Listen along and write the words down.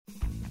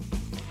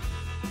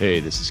Hey,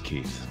 this is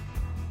Keith.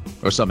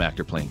 Or some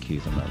actor playing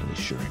Keith, I'm not really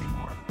sure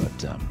anymore.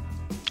 But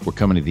we're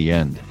coming to the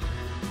end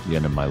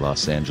of my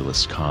Los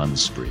Angeles con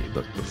spree.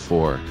 But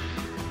before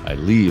I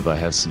leave, I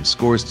have some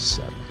scores to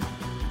settle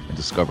and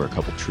discover a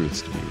couple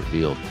truths to be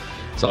revealed.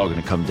 It's all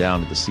going to come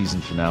down to the season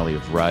finale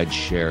of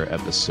Rideshare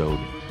Episode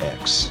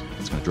X.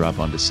 It's going to drop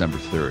on December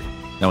 3rd.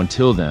 Now,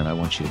 until then, I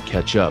want you to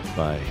catch up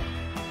by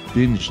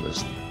binge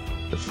listening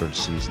the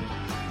first season.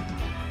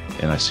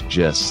 And I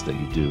suggest that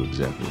you do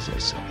exactly as I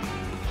say,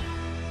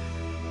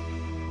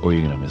 or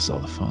you're going to miss all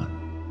the fun.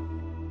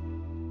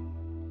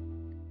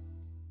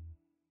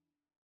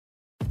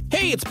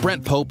 Hey, it's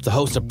Brent Pope, the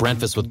host of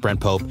Breakfast with Brent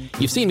Pope.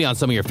 You've seen me on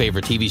some of your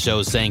favorite TV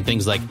shows saying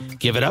things like,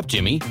 "Give it up,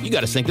 Jimmy. You got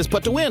to sink this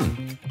putt to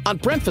win." On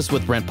Breakfast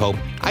with Brent Pope,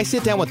 I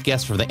sit down with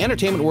guests from the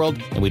entertainment world,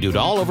 and we do it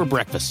all over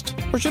breakfast.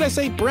 Or should I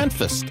say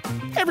Brentfast?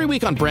 Every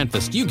week on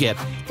Brentfast, you get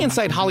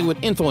inside Hollywood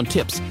info and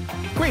tips,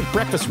 great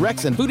breakfast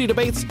recs and foodie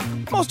debates.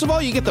 Most of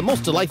all, you get the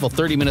most delightful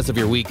 30 minutes of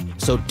your week.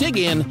 So dig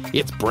in.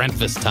 It's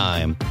Brentfast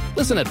time.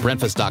 Listen at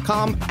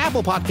Brentfast.com,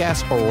 Apple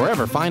Podcasts, or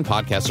wherever fine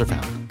podcasts are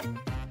found.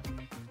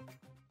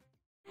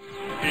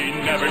 He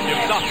never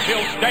gives up,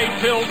 he'll stay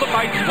till the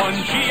fight's won.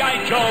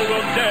 G.I. Joe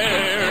will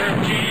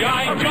dare.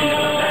 G.I. Joe.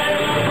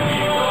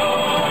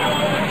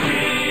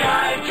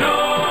 G.I.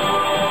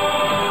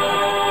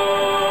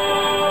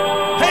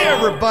 Joe. Hey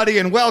everybody,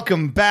 and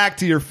welcome back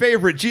to your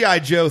favorite G.I.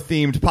 Joe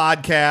themed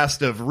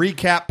podcast of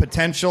Recap,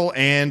 Potential,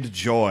 and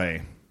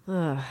Joy.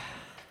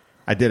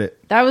 I did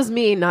it. That was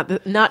me, not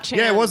Chan.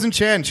 Yeah, it wasn't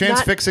Chan. Chan's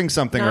Not- fixing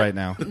something right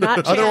now.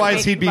 Not Chan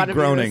Otherwise, he'd be making fun of me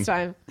groaning. this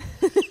time.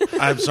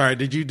 I'm sorry,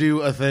 did you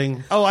do a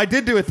thing? Oh, I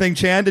did do a thing,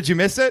 Chan. Did you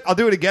miss it? I'll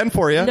do it again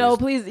for you. No,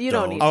 please, you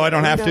don't need to. Oh, I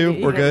don't have to?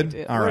 You We're don't good?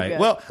 need to. All We're right. good.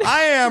 Well,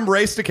 I am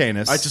Ray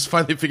Stacanis. I just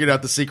finally figured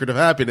out the secret of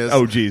happiness.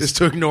 Oh, geez. Is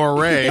to ignore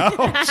Ray. Oh,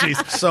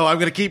 jeez. So I'm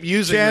going to keep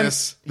using Chan,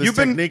 this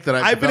technique that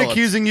I've been developed.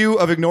 accusing you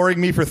of ignoring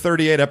me for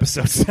 38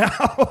 episodes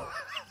now.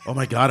 Oh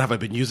my God, have I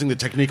been using the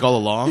technique all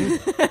along?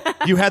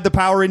 You had the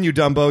power in you,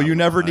 Dumbo. You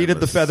never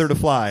needed the feather to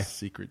fly.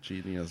 Secret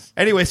genius.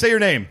 Anyway, say your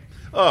name.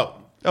 Oh,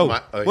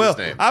 Well, his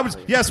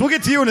name. Yes, we'll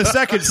get to you in a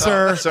second,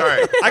 sir.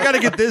 Sorry. I got to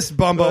get this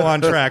bumbo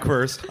on track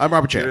first. I'm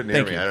Robert You Chan. didn't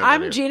hear Thank me. you. I don't hear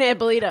I'm you. Gina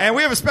Ippolito. And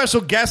we have a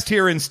special guest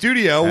here in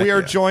studio. We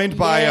are joined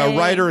by Yay.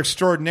 writer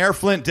extraordinaire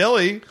Flint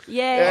Dilley.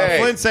 Yay. Hey.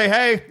 Flint, say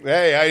hey.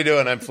 Hey, how you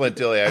doing? I'm Flint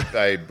Dilley.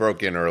 I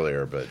broke in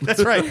earlier, but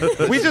That's right.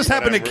 We just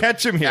happened to I'm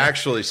catch him here.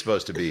 actually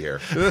supposed to be here.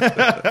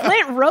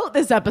 Flint wrote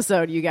this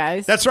episode, you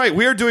guys. That's right.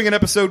 We are doing an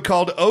episode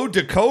called Ode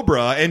to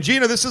Cobra. And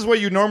Gina, this is where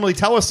you normally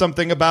tell us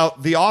something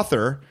about the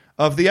author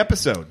of the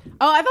episode.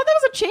 Oh, I thought that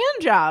was a Chan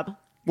job.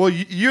 Well,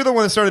 you're the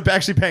one that started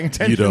actually paying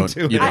attention to it.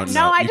 you don't. I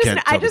know. You can't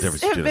I tell the just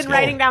difference have between been the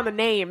writing down the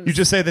names. You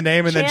just say the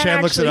name and then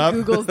Chan looks it up.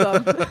 Googles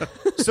them.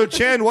 So,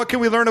 Chan, what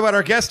can we learn about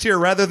our guest here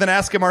rather than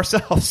ask him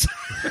ourselves?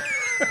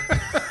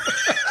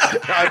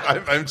 I'm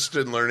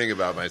interested in learning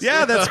about myself.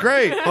 Yeah, that's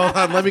great. Hold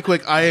on, let me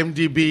quick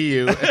IMDb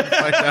you. And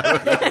find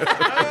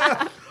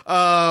out.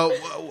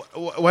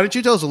 Why don't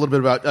you tell us a little bit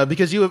about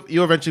because you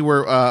eventually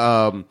were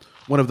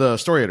one of the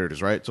story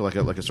editors, right? So like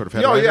a sort of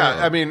head Oh, writer, yeah.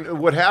 or- I mean,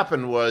 what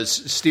happened was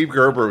Steve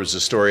Gerber was the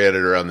story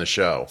editor on the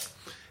show,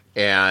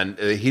 and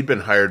he'd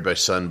been hired by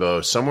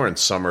Sunbow somewhere in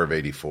summer of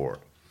 '84.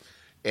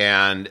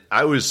 And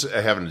I was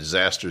having a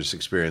disastrous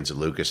experience at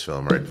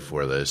Lucasfilm right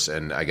before this,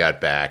 and I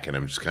got back, and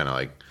I'm just kind of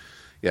like,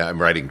 yeah,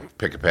 I'm writing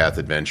Pick a Path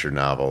adventure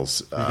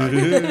novels.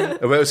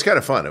 It was kind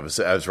of fun. I was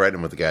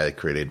writing with the guy that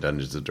created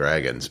Dungeons and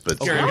Dragons, but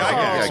Gary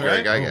Gygax, Gary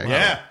right? Gygax.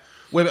 Yeah.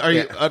 Wait, are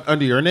you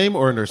under your name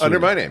or under Under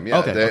my name, yeah.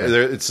 Okay.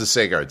 It's the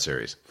Sagard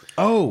series.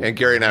 Oh. And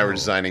Gary and I were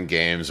designing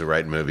games and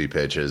writing movie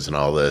pitches and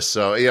all this.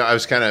 So, I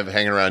was kind of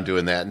hanging around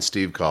doing that, and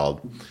Steve called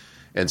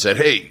and said,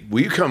 "Hey,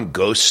 will you come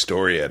ghost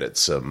story edit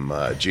some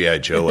G.I.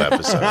 Joe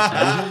episodes?"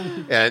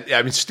 And,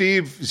 I mean,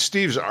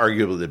 Steve's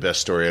arguably the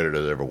best story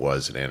editor there ever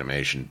was in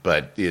animation,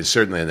 but he is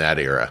certainly in that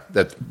era.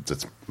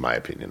 That's my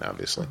opinion,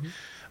 obviously.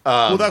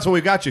 Well, that's what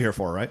we got you here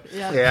for, right?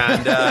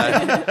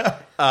 Yeah.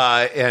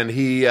 And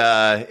he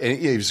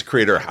was the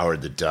creator of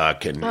Howard the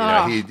Duck, and and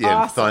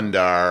awesome.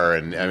 Thundar,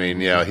 and I mean,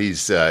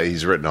 he's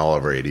written all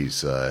over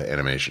 '80s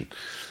animation.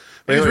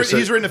 But anyway,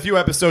 He's written a few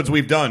episodes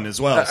we've done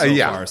as well. So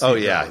far, so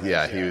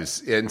yeah. He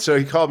was, and so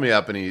he called me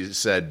up and he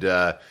said,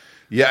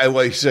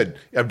 he said,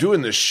 "I'm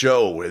doing this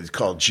show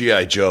called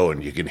G.I. Joe,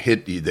 and you can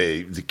hit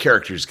the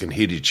characters can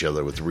hit each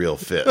other with real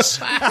fists."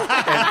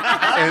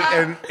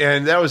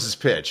 and that was his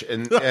pitch.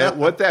 And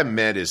what that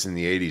meant is, in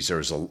the '80s, there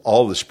was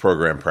all this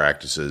program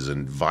practices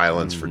and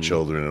violence for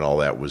children, and all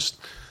that was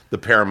the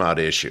paramount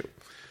issue.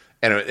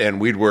 And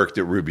we'd worked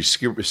at Ruby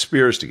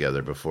Spears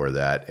together before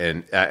that.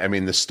 And, I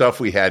mean, the stuff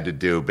we had to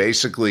do,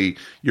 basically,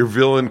 your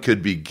villain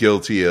could be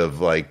guilty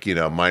of,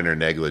 minor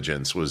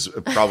negligence was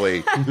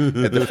probably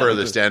at the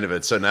furthest end of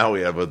it. So now we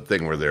have a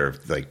thing where there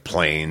are,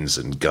 planes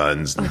and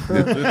guns. You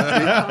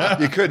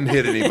couldn't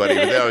hit anybody,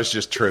 but that was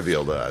just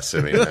trivial to us.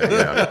 I mean,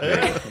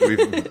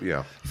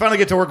 You finally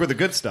get to work with the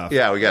good stuff.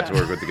 Yeah, we got to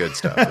work with the good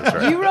stuff. That's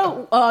right. You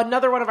wrote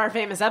another one of our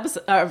famous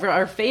episodes,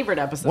 our favorite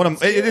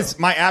episodes. It is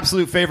my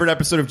absolute favorite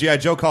episode of G.I.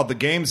 Joe called The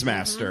Games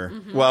Master.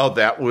 Well,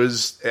 that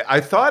was. I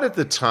thought at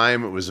the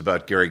time it was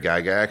about Gary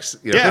Gygax.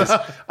 You know, Yes.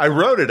 'cause I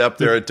wrote it up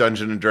there at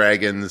Dungeons and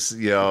Dragons.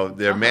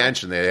 Their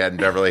mansion they had in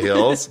Beverly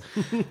Hills,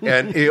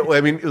 and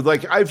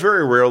I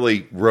very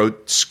rarely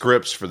wrote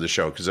scripts for the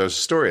show because I was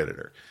a story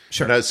editor.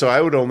 Sure. So I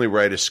would only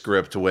write a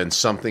script when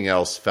something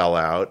else fell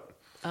out.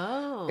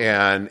 Oh.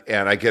 And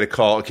I get a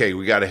call. Okay,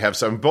 we got to have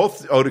some.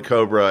 Both Oda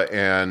Cobra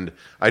and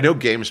I know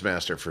Games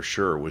Master for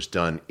sure was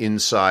done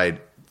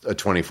inside a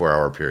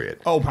 24-hour period.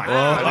 Oh my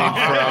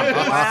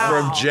God!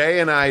 From Jay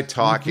and I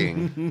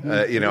talking, on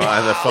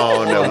the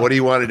phone, what do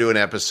you want to do an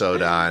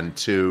episode on?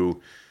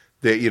 To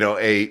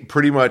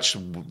pretty much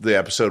the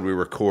episode we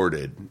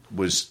recorded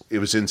was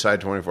inside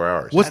 24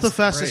 hours. What's the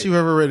fastest you've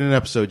ever written an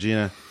episode,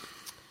 Gina?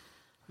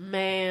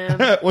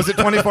 Man, Was it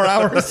 24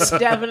 hours?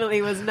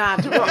 definitely was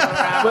not 24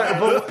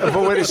 hours.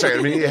 But wait a second.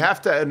 I mean, you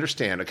have to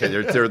understand. Okay,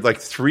 there are like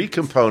three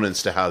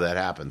components to how that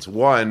happens.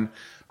 One,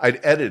 I'd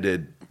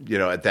edited,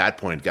 at that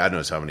point, God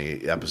knows how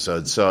many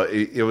episodes. So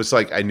it was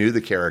like I knew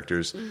the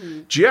characters.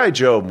 G.I.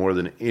 Joe more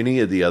than any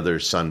of the other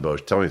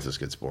Sunbow. Tell me if this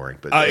gets boring,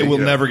 but It will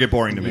never get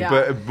boring to me. Yeah.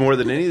 But more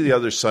than any of the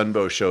other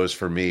Sunbow shows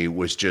for me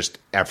was just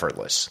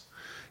effortless.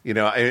 In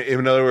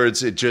other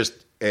words, it just,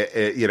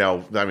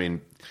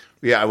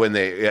 yeah, when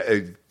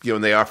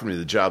they offered me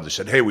the job, they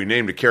said, "Hey, we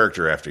named a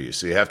character after you,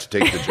 so you have to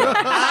take the job."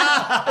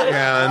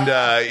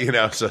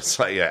 And so it's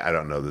like, I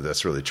don't know that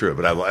that's really true,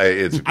 but I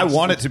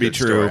want it to be good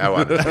true. story. I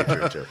want it to be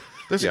true too.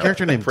 There's a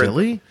character named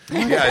Dilly?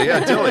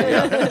 Yeah, Dilly.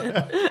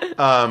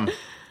 Yeah.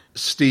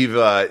 Steve,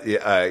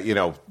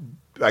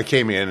 I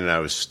came in and I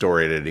was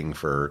story editing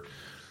for.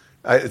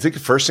 I think the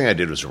first thing I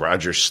did was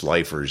Roger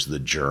Slifer's The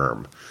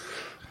Germ.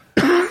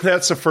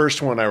 That's the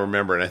first one I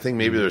remember, and I think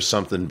maybe there's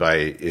something by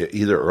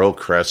either Earl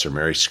Kress or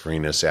Mary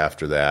Screenis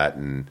after that,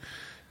 and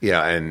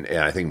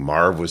I think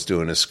Marv was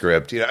doing a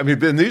script.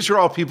 And these are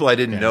all people I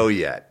didn't know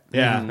yet.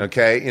 Yeah.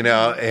 Okay. And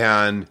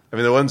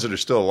the ones that are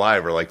still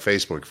alive are like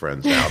Facebook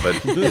friends now, but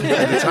at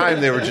the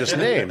time they were just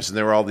names, and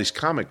they were all these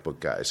comic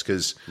book guys.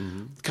 Because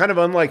kind of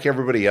unlike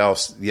everybody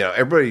else,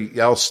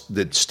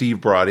 that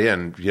Steve brought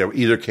in,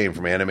 either came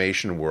from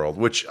Animation World,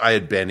 which I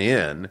had been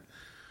in.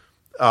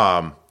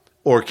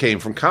 Or came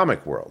from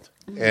Comic World.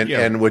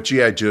 And what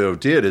G.I. Joe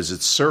did is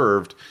it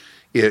served,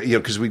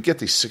 because we'd get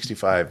these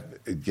 65,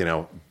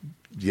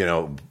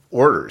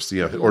 orders,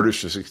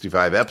 orders for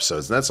 65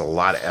 episodes, and that's a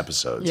lot of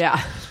episodes.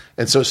 Yeah.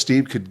 And so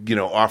Steve could,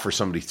 offer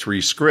somebody 3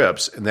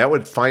 scripts, and that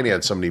would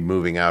finance somebody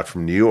moving out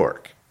from New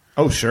York.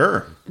 Oh,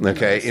 sure.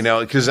 Okay,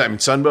 because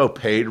Sunbow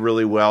paid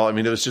really well.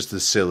 It was just a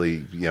silly,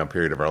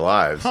 period of our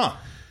lives. Huh.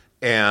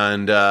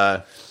 And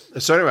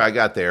so anyway, I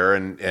got there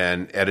and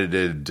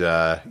edited.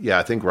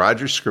 I think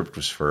Roger's script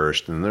was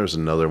first, and there was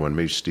another one,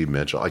 maybe Steve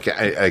Mitchell. I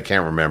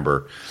can't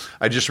remember.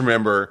 I just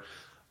remember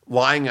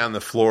lying on the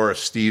floor of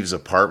Steve's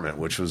apartment,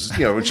 which was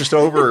just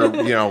over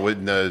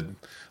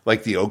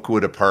with the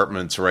Oakwood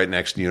Apartments right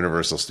next to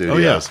Universal Studios. Oh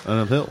yes, on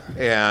a hill.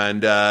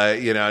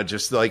 And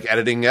just like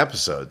editing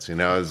episodes.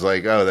 It's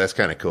like, oh, that's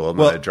kind of cool. And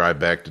Well- then I drive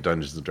back to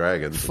Dungeons and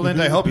Dragons. Flint,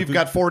 I hope you've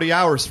got 40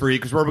 hours free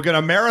because we're going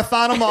to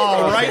marathon them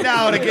all right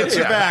now to get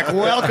you back.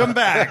 Welcome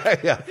back.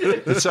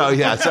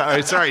 Sorry,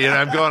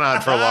 I'm going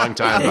on for a long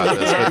time about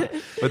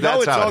this, but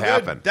that's how it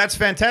happened. That's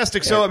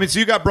fantastic. So, so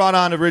you got brought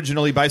on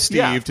originally by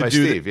Steve to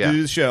do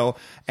the show.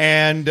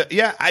 And,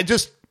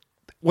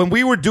 when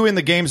we were doing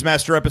the Games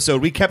Master episode,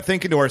 we kept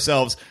thinking to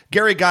ourselves,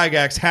 Gary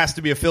Gygax has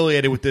to be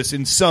affiliated with this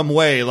in some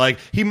way. Like,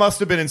 he must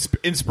have been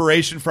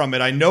inspiration from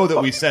it. I know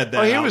that we said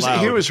that out loud.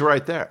 He was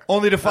right there.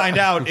 Only to find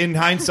out in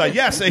hindsight,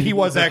 yes, he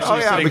was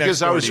actually sitting next because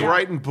door I was to you.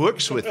 writing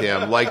books with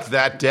him like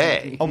that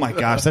day. Oh my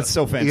gosh, that's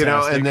so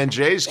fantastic. And then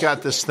Jay's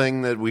got this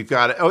thing that we've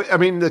got.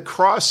 The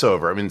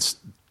crossover. It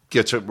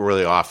gets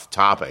really off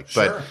topic,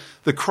 but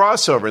the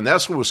crossover, and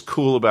that's what was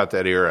cool about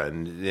that era,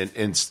 and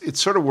it's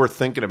sort of worth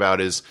thinking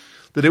about is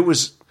that it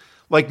was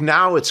like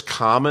now it's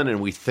common,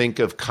 and we think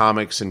of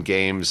comics and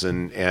games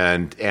and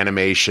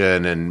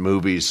animation and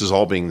movies as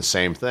all being the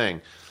same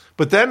thing,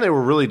 but then they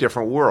were really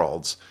different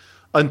worlds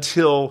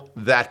until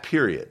that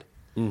period.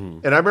 Mm-hmm.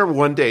 And I remember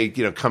one day,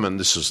 coming.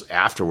 This was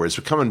afterwards.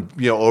 We're coming,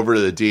 over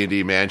to the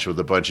D&D mansion with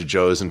a bunch of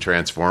Joes and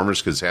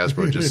Transformers because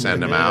Hasbro just sent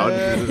them out,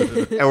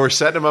 and we're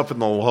setting them up in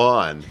the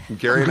lawn.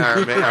 Gary and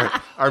I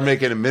are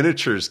making a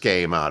miniatures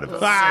game out of it.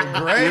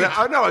 Great.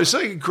 It's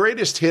like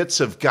greatest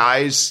hits of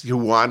guys who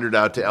wandered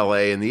out to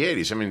L.A. in the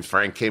 '80s.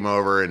 Frank came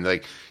over and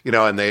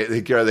and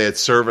they had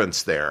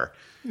servants there.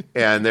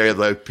 And they had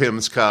like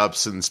Pim's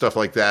cups and stuff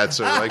like that,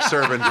 so like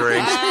serving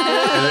drinks.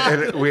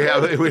 And we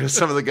have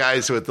some of the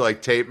guys with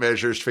like tape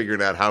measures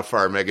figuring out how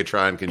far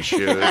Megatron can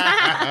shoot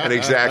and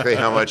exactly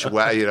how much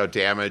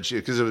damage,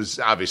 because it was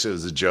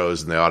the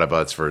Joes and the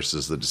Autobots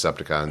versus the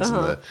Decepticons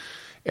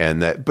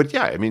But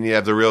you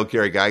have the real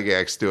Gary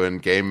Gygax doing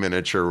game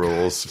miniature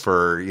rules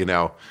for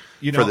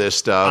for this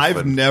stuff.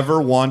 I've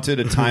never wanted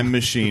a time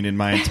machine in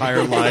my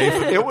entire life.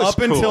 It was up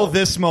until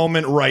this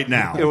moment right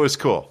now. It was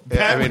cool.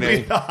 That would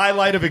be the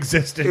highlight of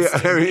existence.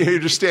 I mean, you're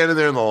just standing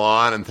there in the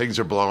lawn and things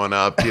are blowing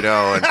up, and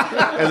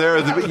there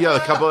are a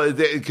couple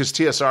because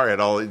TSR had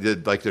all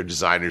did like their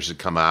designers had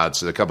come out,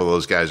 so a couple of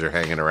those guys are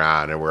hanging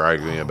around and we're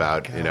arguing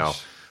about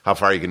how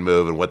far you can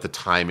move and what the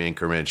time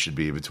increment should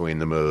be between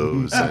the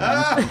moves, and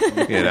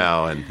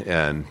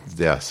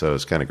so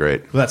it's kind of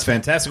great. Well, that's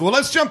fantastic. Well,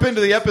 let's jump into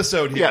the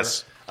episode here.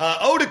 Yes.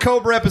 Ode to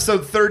Cobra,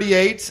 episode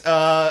 38,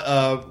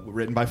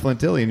 written by Flint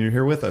Dille, and you're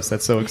here with us.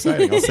 That's so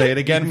exciting. I'll say it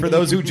again for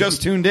those who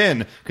just tuned in,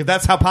 because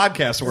that's how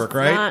podcasts work,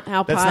 right?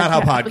 That's not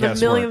how podcasts work.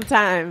 The millionth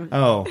time.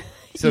 Oh.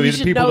 So you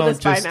should people know don't this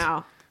just, by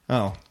now.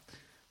 Oh.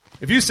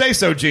 If you say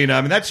so, Gina,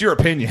 I mean, that's your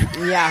opinion.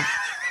 Yeah.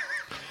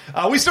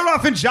 We start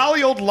off in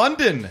jolly old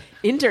London.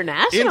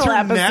 International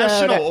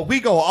episode. We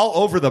go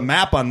all over the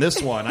map on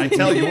this one, I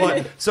tell you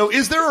what. So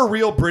is there a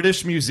real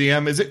British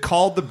museum? Is it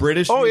called the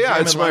British Museum? Oh, yeah,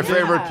 it's my London?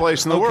 favorite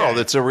place in the world.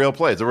 It's a real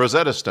place. The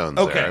Rosetta Stone's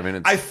okay. there. I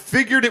mean, I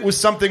figured it was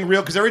something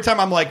real, because every time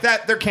I'm like,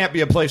 that, there can't be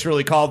a place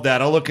really called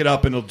that. I'll look it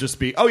up, and it'll just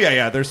be, oh,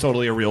 yeah, there's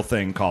totally a real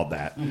thing called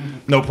that.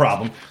 No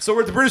problem. So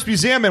we're at the British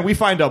Museum, and we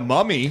find a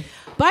mummy.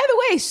 By the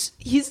way,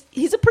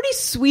 he's a pretty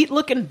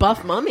sweet-looking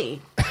buff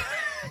mummy.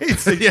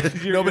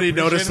 Nobody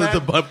noticed that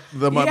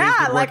the mummy.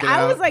 Yeah, like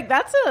I was like,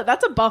 that's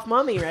a buff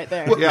mummy right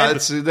there. Yeah,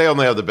 they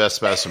only have the best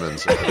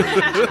specimens.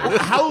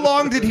 How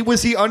long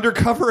was he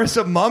undercover as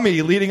a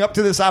mummy leading up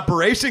to this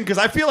operation? Because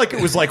I feel like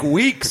it was like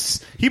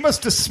weeks. He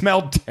must have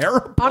smelled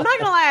terrible. I'm not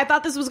gonna lie, I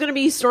thought this was gonna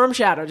be Storm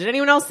Shadow. Did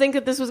anyone else think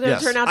that this was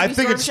gonna turn out to be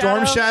Storm Shadow? I think it's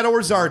Storm Shadow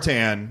or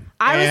Zartan.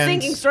 I was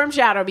thinking Storm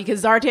Shadow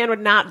because Zartan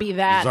would not be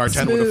that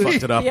Zartan smooth. would have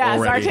fucked it up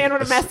already. Zartan would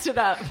have messed it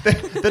up.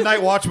 The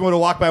Night Watchman would have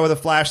walked by with a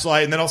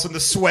flashlight, and then all of a sudden the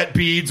sweat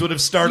beads would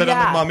have started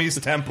on the mummy's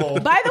temple.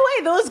 By the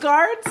way, those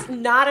guards,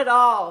 not at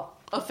all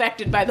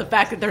affected by the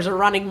fact that there's a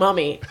running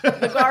mummy.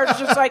 The guard's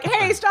just like,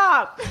 hey,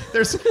 stop.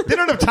 They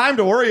don't have time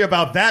to worry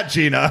about that,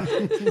 Gina.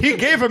 He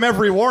gave him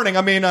every warning.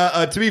 I mean,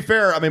 to be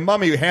fair, I mean,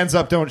 mummy, hands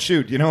up, don't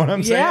shoot. You know what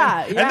I'm saying?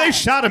 Yeah. And they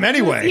shot him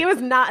anyway. He was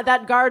not.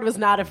 That guard was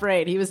not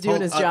afraid. He was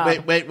doing his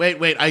job.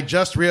 Wait. I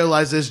just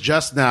realized this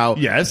just now.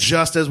 Yes.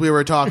 Just as we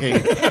were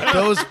talking.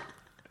 Those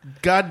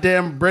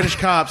goddamn British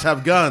cops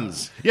have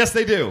guns. Yes,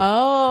 they do.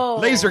 Oh.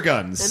 Laser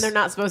guns. And they're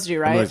not supposed to,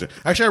 right? Laser.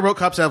 Actually, I wrote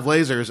cops have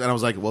lasers, and I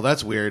was like, well,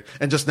 that's weird.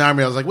 And just now I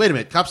was like, wait a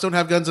minute, cops don't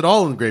have guns at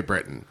all in Great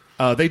Britain.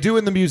 They do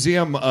in the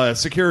museum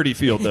security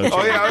field, though.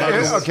 Oh,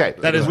 yeah. Okay.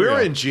 That is We're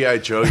real. in G.I.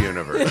 Joe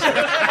universe.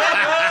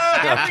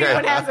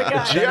 Everyone has a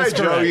gun. G.I.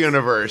 Joe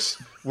universe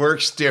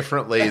works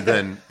differently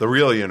than the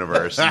real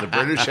universe. And the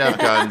British have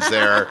guns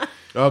there.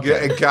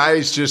 Okay.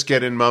 Guys just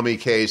get in mummy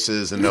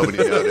cases and nobody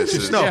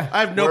notices. No,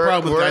 I have no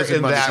problem with guys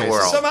in that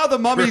world. Somehow the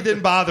mummy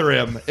didn't bother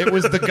him. It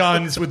was the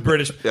guns with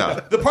British. Yeah.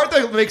 The part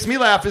that makes me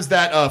laugh is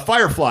that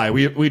Firefly.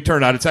 We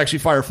turn out it's actually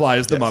Firefly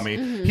is the mummy.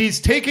 Mm-hmm.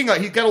 He's taking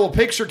he's got a little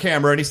picture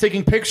camera and he's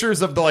taking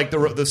pictures of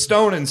the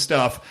stone and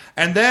stuff.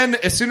 And then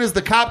as soon as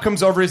the cop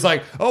comes over, he's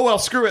like, "Oh well,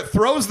 screw it."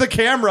 Throws the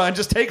camera and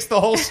just takes the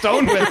whole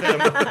stone with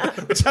him.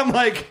 Which I'm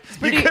like,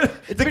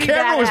 the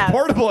camera was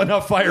portable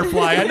enough,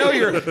 Firefly. I know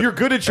you're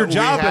good at your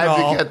job and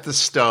all. To get the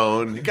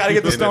stone. You got to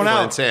get the stone out.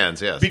 Flint's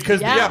hands, yes.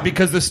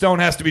 Because the stone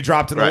has to be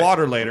dropped in the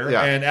water later.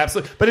 Yeah. And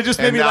absolutely. But it just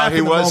made me laugh.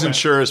 He wasn't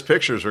sure his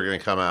pictures were going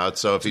to come out,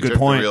 so if he took the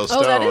real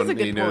stone, that is a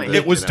good point.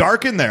 It was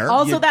dark in there.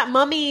 Also, that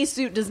mummy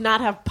suit does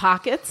not have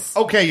pockets.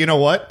 Okay, you know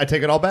what? I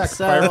take it all back.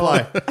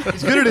 Firefly.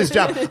 He's good at his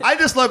job. I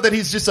just love that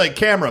he's just like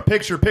camera,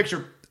 picture.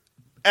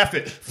 F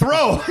it.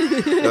 Throw.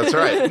 That's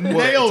right.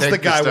 Nails the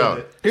guy with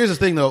it. Here's the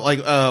thing, though.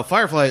 Like,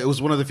 Firefly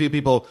was one of the few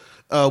people,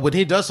 when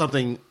he does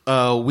something,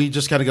 we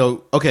just kind of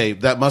go, okay,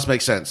 that must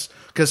make sense.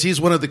 Because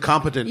he's one of the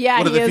competent,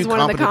 one of the few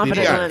competent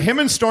people. Yeah. Him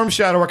and Storm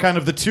Shadow are kind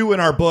of the two in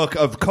our book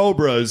of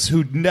Cobras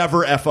who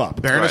never F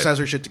up. Baroness has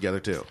her shit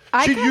together, too.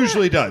 She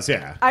usually does,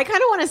 yeah. I kind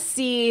of want to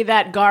see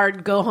that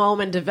guard go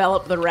home and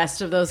develop the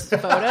rest of those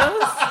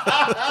photos.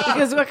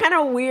 Because what kind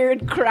of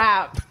weird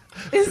crap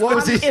is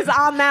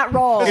on that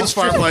roll? It's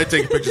Firefly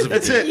taking pictures of it.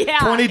 That's it. Yeah,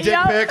 20 dick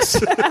pics.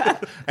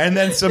 And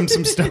then some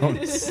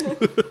stones.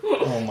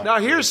 Now,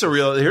 here's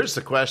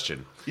the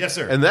question. Yes,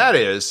 sir. And that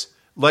is,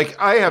 like,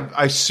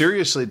 I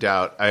seriously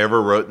doubt I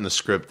ever wrote in the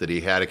script that he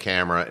had a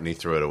camera and he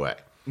threw it away.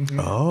 Mm-hmm.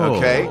 Oh.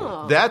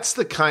 Okay? That's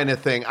the kind of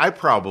thing I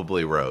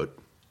probably wrote,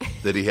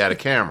 that he had a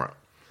camera.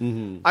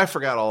 Mm-hmm. I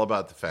forgot all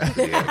about the fact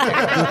that he had a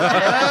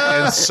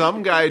camera. And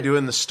some guy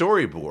doing the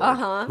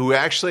storyboard, who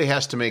actually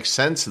has to make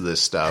sense of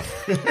this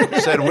stuff,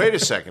 said, wait a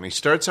second. He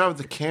starts out with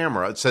the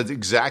camera. It said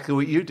exactly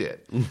what you did.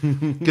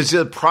 Because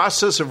the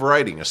process of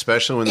writing,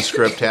 especially when the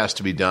script has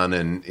to be done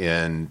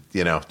in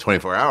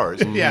 24 hours,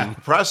 the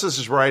process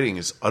of writing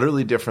is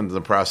utterly different than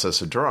the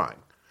process of drawing.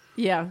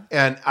 Yeah.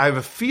 And I have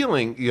a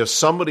feeling,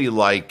 somebody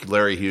like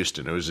Larry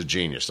Houston, who was a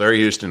genius. Larry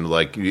Houston,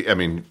 he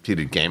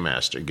did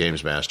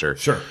Games Master.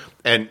 Sure.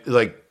 And,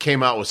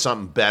 came out with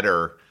something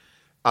better.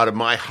 out of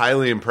my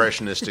highly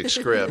impressionistic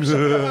scripts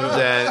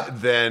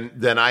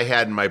than I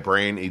had in my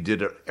brain. He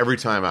did it every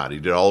time out. He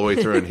did it all the way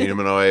through in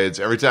Humanoids.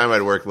 Every time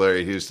I'd work with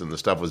Larry Houston, the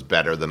stuff was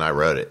better than I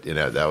wrote it.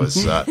 That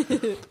was.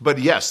 But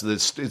yes,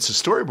 it's a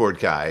storyboard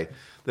guy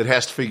that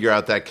has to figure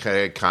out that kind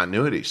of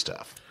continuity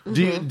stuff.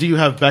 Do you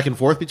have back and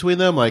forth between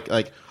them? Like,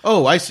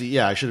 oh, I see.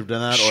 Yeah, I should have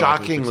done that.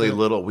 Shockingly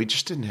little. We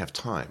just didn't have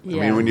time.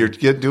 Yeah. I mean, when you're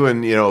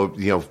doing,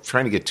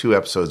 trying to get 2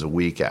 episodes a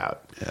week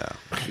out.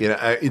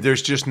 Yeah.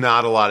 There's just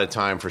not a lot of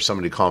time for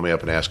somebody to call me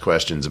up and ask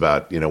questions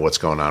about, what's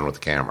going on with the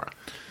camera.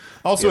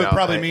 Also, it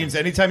probably means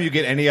anytime you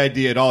get any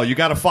idea at all, you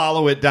got to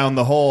follow it down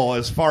the hole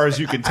as far as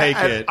you can take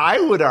it. I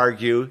would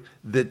argue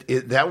that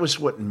that was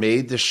what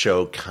made the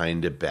show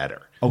kind of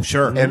better. Oh,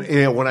 sure.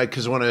 And when I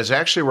was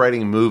actually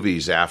writing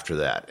movies after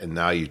that, and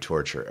now you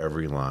torture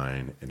every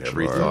line and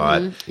every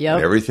thought, and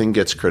everything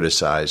gets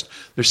criticized.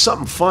 There's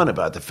something fun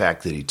about the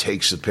fact that he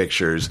takes the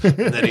pictures and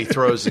then he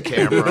throws the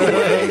camera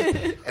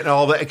away and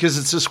all that, because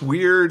it's this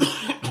weird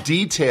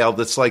detail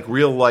that's like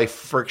real life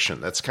friction.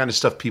 That's the kind of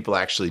stuff people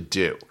actually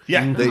do.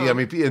 Yeah. In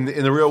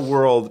the real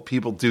world,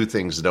 people do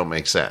things that don't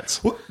make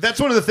sense. Well, that's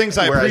one of the things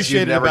I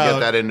appreciated you never about get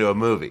that into a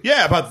movie.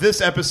 Yeah, about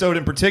this episode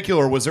in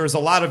particular was there was a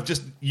lot of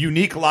just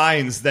unique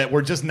lines that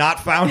were just not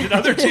found in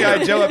other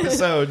G.I. Joe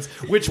episodes,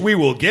 which we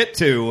will get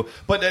to.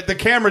 But the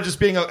camera just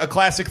being a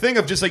classic thing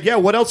of just like,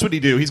 what else would he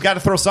do? He's got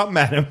to throw something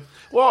at him.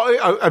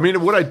 Well, I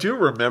mean, what I do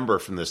remember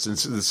from this, and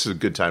this is a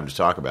good time to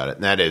talk about it,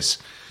 and that is,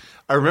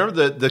 I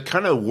remember the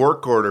kind of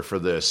work order for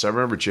this. I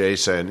remember Jay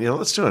saying,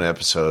 let's do an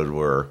episode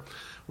where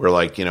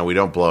like, we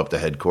don't blow up the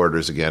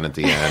headquarters again at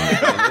the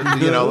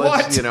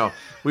end.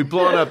 We've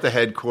blown up the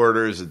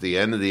headquarters at the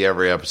end of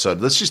every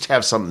episode. Let's just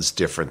have something that's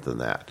different than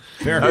that.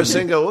 Fair. I was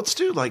thinking, let's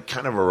do like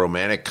kind of a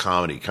romantic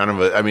comedy,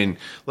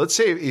 let's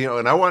say,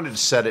 and I wanted to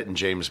set it in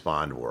James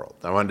Bond world.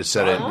 I wanted to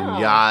set it in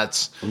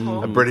yachts,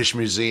 a British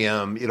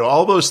museum.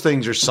 All those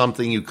things are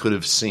something you could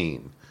have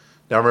seen.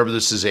 Now, remember,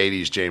 this is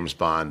 80s James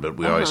Bond, but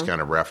we always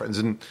kind of reference.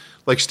 And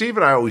like Steve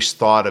and I always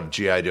thought of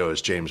G.I. Joe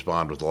as James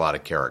Bond with a lot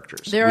of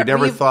characters. We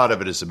never thought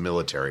of it as a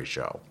military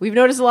show. We've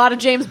noticed a lot of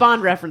James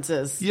Bond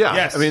references. Yeah.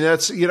 Yes. I mean,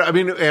 that's,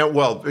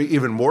 well,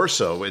 even more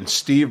so. And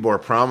Steve more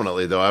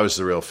prominently, though I was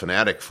the real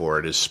fanatic for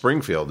it, is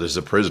Springfield is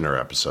a Prisoner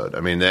episode. I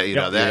mean,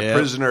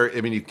 Prisoner,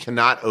 you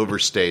cannot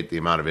overstate the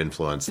amount of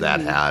influence that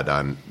had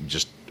on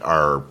just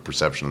our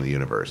perception of the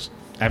universe.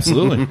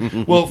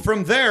 Absolutely. Well,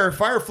 from there,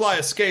 Firefly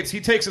escapes.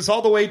 He takes us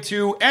all the way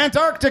to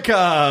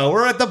Antarctica.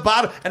 We're at the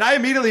bottom. And I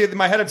immediately, in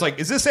my head, it's like,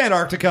 is this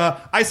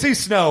Antarctica? I see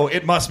snow.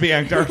 It must be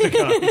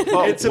Antarctica.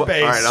 It's a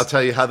base. All right, I'll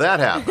tell you how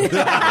that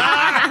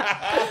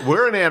happened.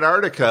 We're in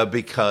Antarctica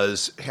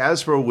because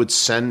Hasbro would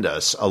send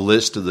us a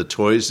list of the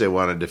toys they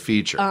wanted to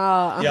feature.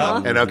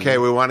 Yeah.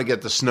 And, we want to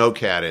get the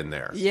Snowcat in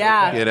there.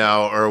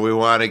 Yeah. Or we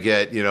want to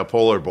get,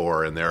 Polar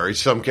Boar in there, or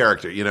some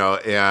character,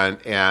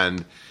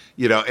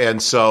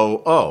 and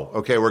so,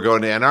 we're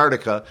going to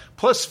Antarctica.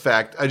 Plus,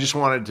 fact, I just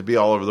wanted it to be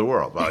all over the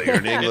world. Well, you're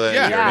in England,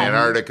 you're in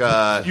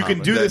Antarctica. You can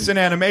do this in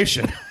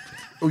animation.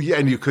 Oh, yeah,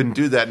 and you couldn't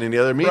do that in any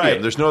other medium. Right.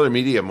 There's no other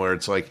medium where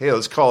it's like, hey,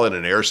 let's call it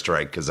an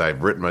airstrike because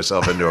I've written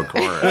myself into a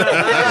corner.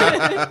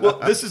 Well,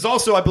 this is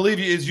also, I believe,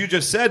 as you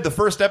just said, the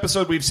first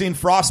episode we've seen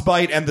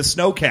Frostbite and the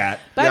Snowcat.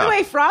 By the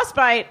way,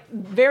 Frostbite,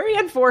 very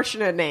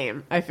unfortunate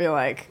name, I feel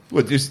like.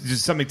 What,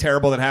 just something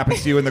terrible that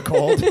happens to you in the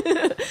cold?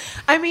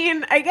 I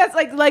mean, I guess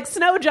like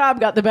Snow Job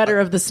got the better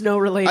of the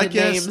snow-related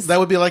names. That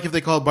would be like if they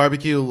called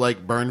barbecue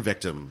like Burn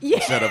Victim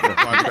instead of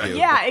barbecue.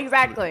 Yeah,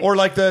 exactly. Or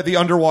like the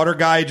underwater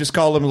guy, just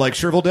call him like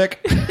Shrivel Dick.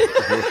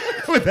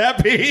 Would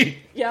that be?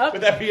 Yep.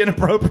 Would that be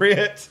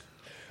inappropriate?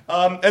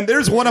 And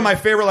there's one of my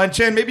favorite lines.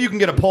 Chan, maybe you can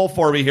get a poll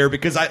for me here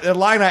because a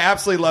line I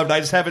absolutely loved. I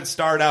just haven't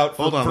started out.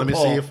 Hold on, let me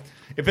see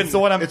if it's the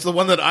one I'm. It's the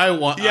one that I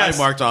want. Yes,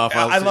 I marked off.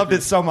 I loved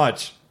it so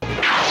much.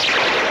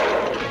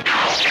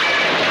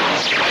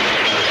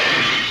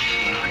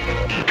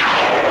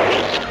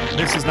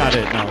 This is not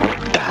it. No.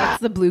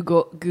 That's the blue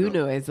goo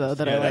noise though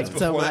that I like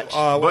so much.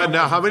 But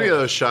now, how many of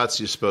those shots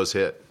do you suppose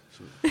hit?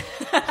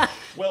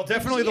 Well,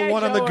 definitely the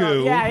one on the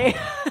goo.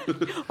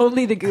 Yeah.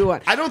 Only the goo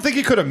one. I don't think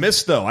he could have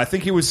missed, though. I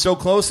think he was so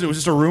close, and it was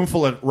just a room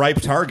full of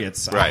ripe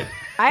targets. Right.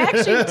 I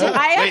actually did.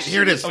 Wait,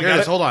 here it is. Here it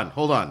is. Hold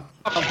on.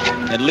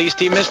 At least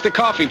he missed the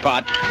coffee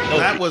pot.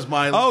 That was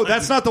my... Oh,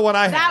 that's not the one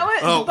I had.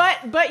 That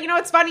was, but you know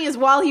what's funny is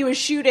while he was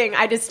shooting,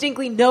 I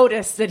distinctly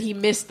noticed that he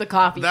missed the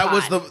coffee pot.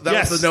 Was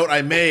the note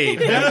I made.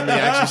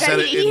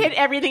 He hit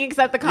everything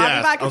except the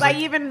coffee pot, because I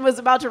even was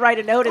about to write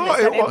a note in it.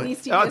 At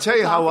least he I'll tell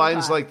you how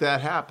lines pot. like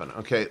that happen.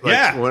 Okay,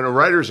 when a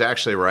writer's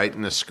actually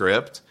writing a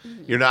script,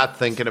 you're not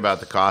thinking about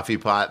the coffee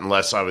pot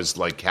unless I was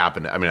like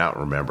happened. I mean, I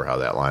don't remember how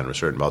that line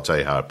was written, but I'll tell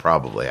you how it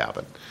probably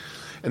happened.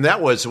 And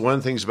that was one of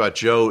the things about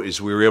Joe is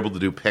we were able to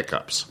do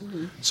pickups.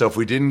 Mm-hmm. So if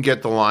we didn't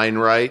get the line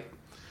right,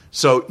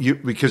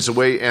 because the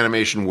way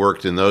animation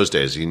worked in those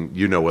days,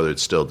 you know whether it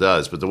still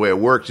does, but the way it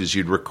worked is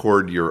you'd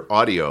record your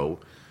audio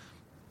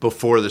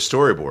before the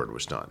storyboard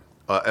was done.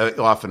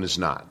 Often it's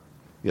not.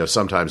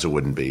 Sometimes it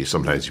wouldn't be.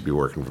 Sometimes you'd be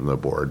working from the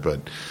board.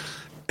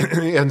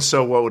 And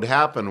so what would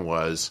happen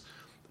was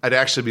I'd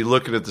actually be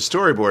looking at the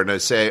storyboard and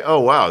I'd say, "Oh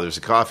wow, there's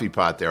a coffee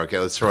pot there. Okay,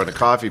 let's throw in a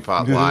coffee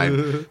pot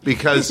line."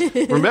 Because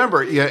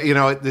remember,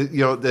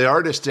 the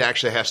artist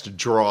actually has to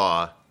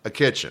draw a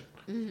kitchen.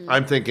 Mm-hmm.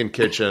 I'm thinking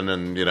kitchen,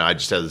 and I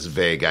just have this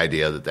vague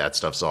idea that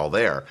stuff's all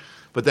there.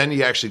 But then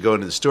you actually go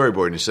into the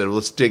storyboard and you say, well,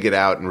 "Let's dig it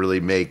out and really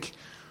make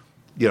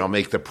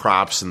the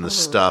props and the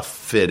stuff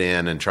fit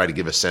in and try to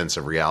give a sense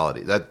of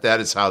reality." That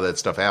is how that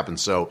stuff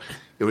happens. So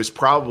it was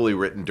probably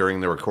written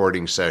during the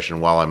recording session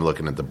while I'm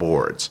looking at the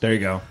boards. There you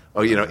go.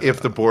 Oh,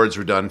 if the boards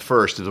were done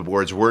first, if the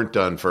boards weren't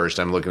done first,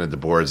 I'm looking at the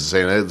boards and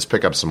saying, hey, let's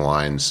pick up some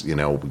lines,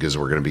 because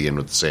we're going to be in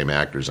with the same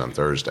actors on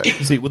Thursday.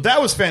 See, well, that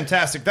was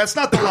fantastic. That's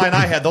not the line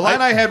I had. The line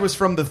I had was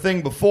from the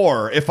thing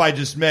before, if I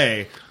just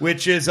may,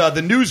 which is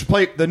the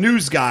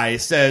news guy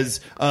says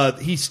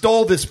he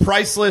stole this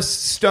priceless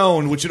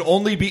stone, which would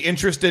only be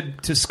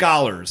interested to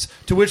scholars.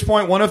 To which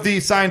point, one of the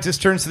scientists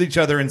turns to each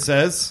other and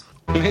says,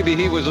 maybe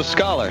he was a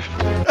scholar.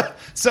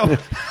 So,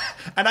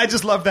 and I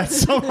just love that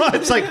so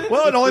much. Like,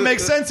 well, it only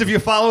makes sense if you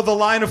follow the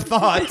line of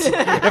thought.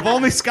 If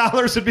only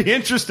scholars would be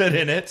interested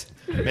in it,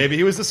 maybe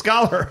he was a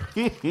scholar.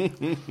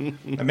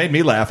 That made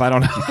me laugh. I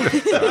don't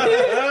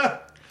know.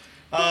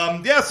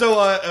 So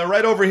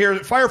right over here,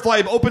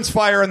 Firefly opens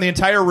fire on the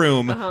entire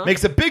room,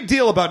 makes a big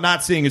deal about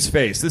not seeing his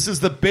face. This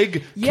is the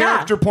big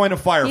character point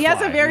of Firefly. He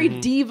has a very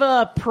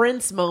diva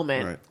Prince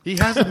moment. Right. He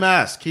has a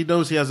mask. He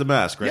knows he has a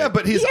mask, right? Yeah,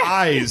 but his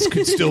eyes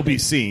could still be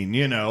seen,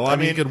 I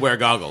mean, he could wear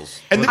goggles.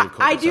 And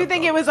I do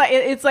think it was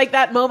it's like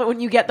that moment when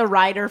you get the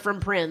rider from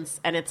Prince,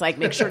 and it's like,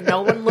 make sure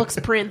no one looks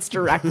Prince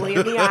directly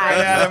in the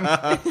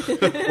eye.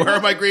 Where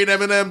are my green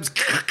M&Ms?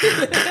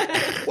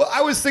 Well,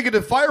 I was thinking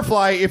of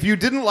Firefly, if you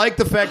didn't like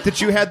the fact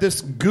that you had this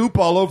goop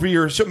all over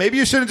your show, maybe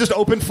you should have just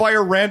opened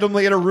fire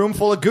randomly in a room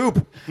full of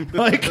goop.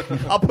 Like,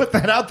 I'll put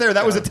that out there.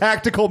 That was a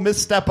tactical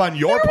misstep on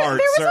your part,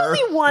 sir. There was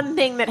only one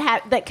thing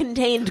that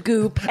contained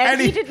goop,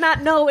 and he did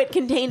not know it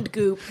contained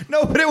goop.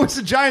 No, but it was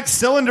a giant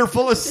cylinder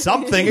full of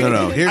something.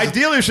 No.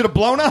 Ideally, it should have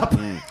blown up.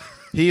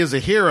 He is a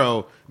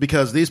hero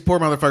because these poor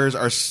motherfuckers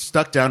are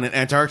stuck down in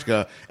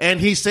Antarctica, and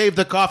he saved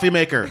the coffee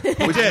maker.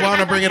 We just want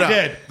to bring it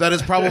up. That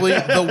is probably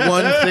the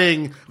one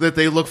thing that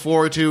they look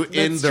forward to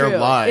in their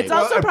lives. It's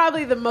also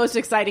probably the most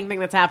exciting thing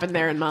that's happened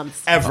there in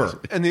months. Ever.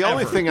 And the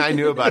only thing I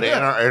knew about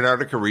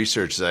Antarctica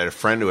research is I had a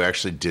friend who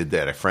actually did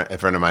that, a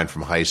friend of mine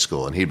from high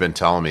school, and he'd been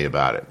telling me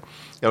about it.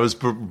 It was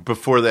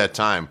before that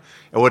time.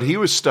 And what he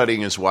was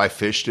studying is why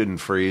fish didn't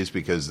freeze,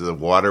 because the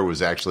water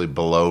was actually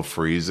below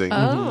freezing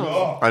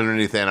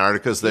underneath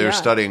Antarctica. So they were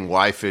studying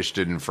why fish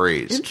didn't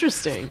freeze.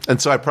 Interesting.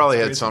 And so I probably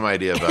had some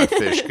idea about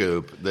fish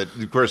goop that,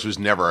 of course, was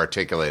never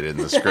articulated in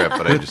the script,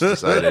 but I just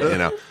decided,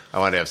 I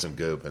wanted to have some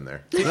goop in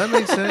there. That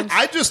makes sense.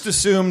 I just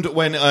assumed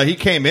when he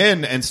came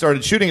in and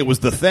started shooting, it was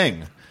the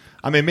Thing.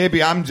 I mean,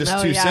 maybe I'm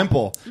just too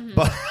simple,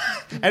 but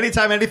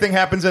anytime anything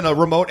happens in a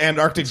remote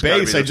Antarctic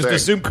base, I just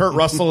assume Kurt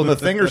Russell and the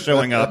Thing are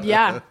showing up.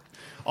 Yeah.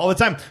 All the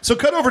time. So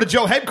cut over to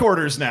Joe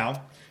headquarters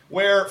now,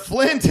 where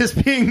Flint is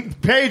being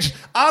paged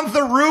on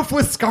the roof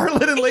with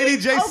Scarlett and Lady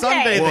J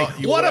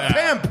sunbathing. What a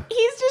pimp.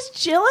 He's just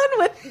chilling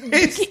with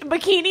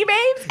bikini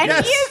babes, and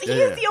he is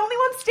the only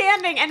one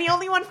standing and the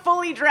only one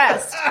fully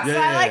dressed. So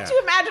I like to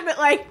imagine that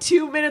like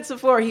 2 minutes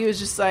before he was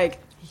just like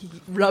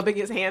rubbing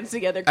his hands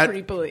together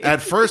creepily.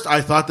 At first,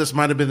 I thought this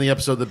might have been the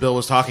episode that Bill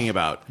was talking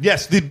about.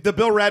 Yes, the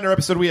Bill Ratner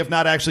episode we have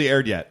not actually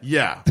aired yet.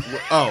 Yeah.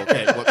 Oh,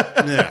 okay. Well,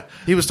 yeah.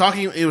 He was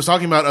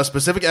talking about a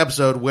specific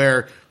episode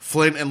where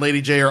Flint and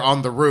Lady J are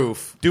on the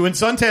roof doing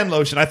suntan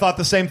lotion. I thought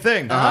the same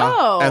thing.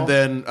 And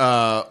then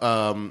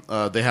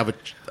they have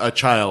a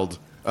child.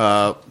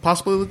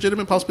 Possibly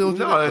legitimate. No,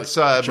 it's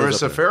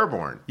Marissa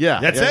Fairborn. Yeah,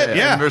 that's it.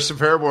 Yeah, and Marissa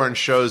Fairborn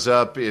shows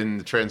up in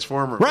the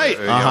Transformer. Right.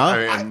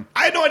 I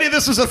had no idea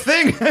this was a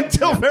thing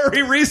until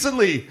very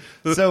recently.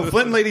 So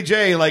Flint and Lady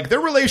J, like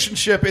their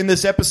relationship in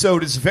this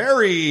episode is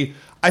very.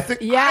 I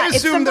think. Yeah,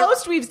 it's the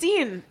most we've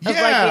seen of like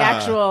the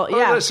actual. Well,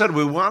 like I said,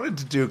 we wanted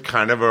to do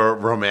kind of a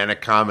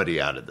romantic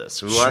comedy out of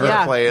this. We wanted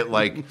to play it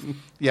like,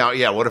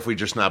 what if we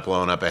just not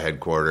blown up a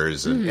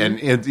headquarters and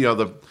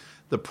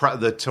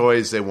the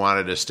toys they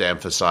wanted us to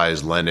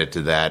emphasize lend it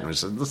to that, and we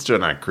said let's do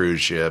it on a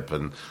cruise ship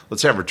and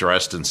let's have her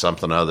dressed in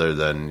something other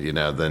than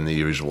the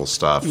usual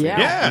stuff.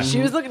 Yeah. She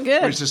was looking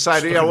good. We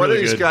decided, what are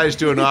these guys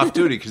doing off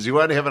duty? Because you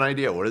want to have an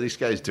idea. What are these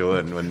guys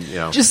doing when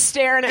just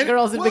staring at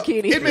girls in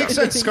bikinis? It makes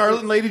sense. Scarlett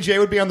and Lady J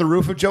would be on the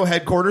roof of Joe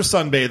headquarters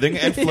sunbathing,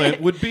 and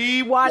Flint would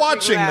be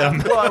watching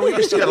them. Well, we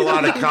used to get a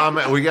lot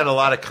of We got a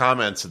lot of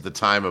comments at the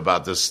time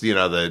about this.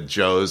 The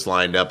Joes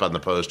lined up on the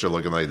poster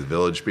looking like the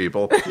Village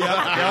People.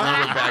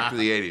 Back to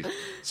the 80s.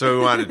 So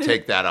we wanted to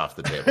take that off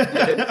the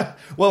table.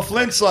 Well,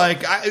 Flint's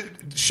like,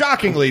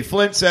 shockingly,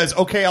 Flint says,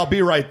 okay, I'll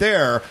be right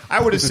there.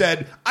 I would have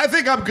said, I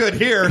think I'm good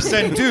here.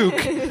 Send Duke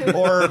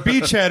or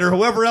Beachhead or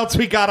whoever else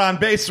we got on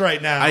base right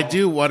now. I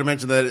do want to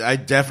mention that I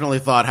definitely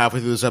thought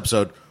halfway through this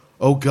episode,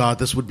 oh God,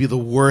 this would be the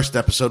worst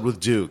episode with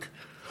Duke.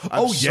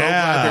 I'm so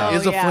glad there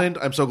is a Flint.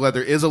 I'm so glad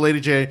there is a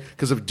Lady J,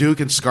 because if Duke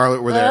and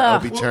Scarlet were there,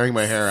 I'd be tearing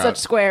my hair out. Such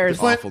squares.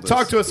 Flint,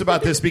 talk to us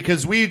about this,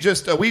 because we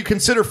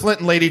consider Flint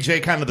and Lady J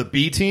kind of the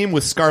B team,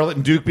 with Scarlet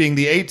and Duke being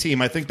the A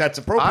team. I think that's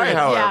appropriate.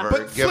 However,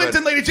 but Flint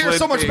and Lady J are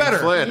so much better.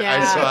 Flint,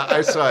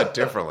 I saw it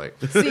differently.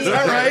 Is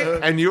that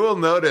right? And you will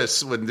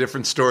notice when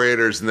different story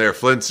editors in there,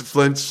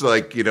 Flint's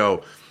like,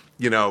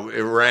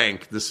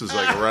 rank. This was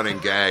like a running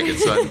gag at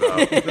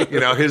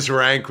Sunbow. His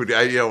rank would,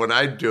 when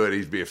I'd do it,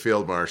 he'd be a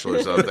field marshal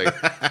or something.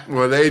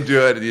 When they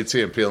do it, you'd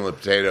see him peeling the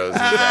potatoes.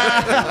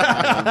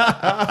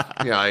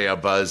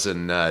 Buzz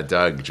and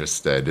Doug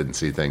just didn't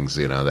see things,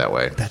 that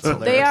way. That's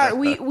hilarious. They are.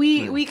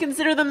 We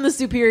consider them the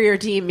superior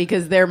team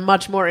because they're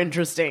much more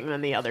interesting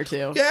than the other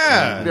two.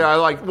 Yeah.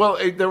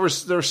 Yeah, there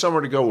was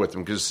somewhere to go with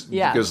them because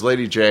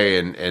Lady J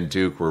and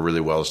Duke were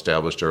really well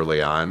established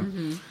early on.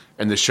 Mm-hmm.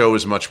 And the show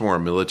was much more a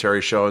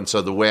military show. And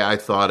so the way I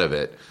thought of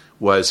it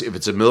was, if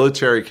it's a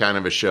military kind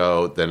of a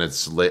show, then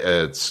it's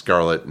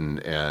Scarlet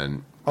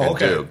and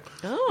Duke.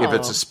 Oh. If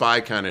it's a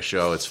spy kind of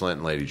show, it's Flint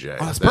and Lady J.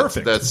 Oh, that's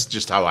perfect. That's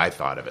just how I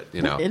thought of it.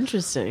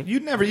 Interesting. You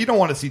don't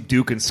want to see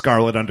Duke and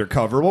Scarlet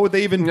undercover. What would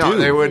they even do? No,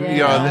 they would.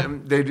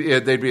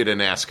 They'd be at a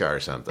NASCAR or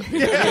something.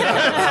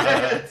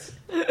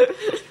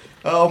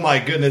 Oh my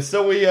goodness!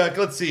 So we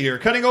let's see here.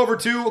 Cutting over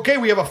to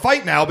we have a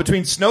fight now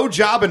between Snow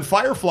Job and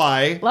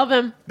Firefly. Love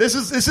him. This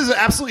is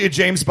absolutely a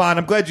James Bond.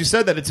 I'm glad you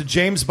said that. It's a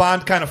James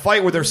Bond kind of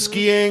fight where they're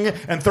skiing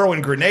and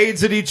throwing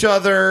grenades at each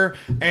other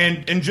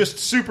and just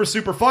super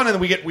super fun. And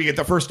then we get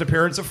the first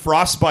appearance of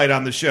Frostbite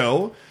on the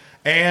show.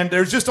 And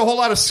there's just a whole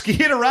lot of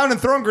skiing around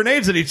and throwing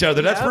grenades at each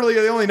other. That's really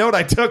the only note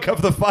I took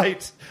of the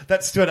fight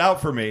that stood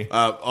out for me.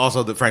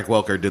 Also, that Frank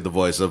Welker did the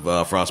voice of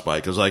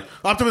Frostbite. It was like,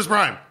 Optimus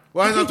Prime.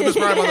 Why is Optimus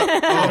Prime on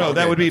that? No,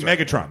 that would be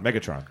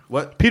Megatron.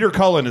 What? Peter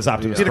Cullen is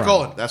Optimus Prime. Peter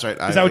Cullen, that's right.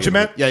 Is that what you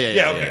meant? Yeah.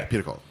 Okay.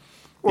 Peter Cullen.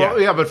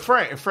 Well, but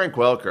Frank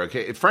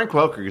Welker, Frank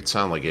Welker could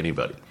sound like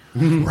anybody.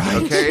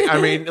 Right. Okay, I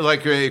mean,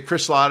 like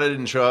Chris Latta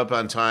didn't show up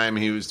on time.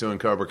 He was doing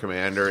Cobra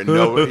Commander,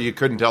 and you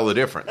couldn't tell the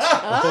difference.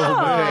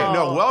 Okay,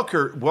 no,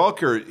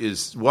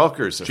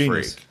 Welker's a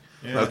Genius. freak.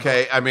 Yeah.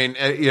 Okay, I mean,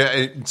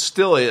 it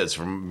still is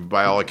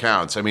by all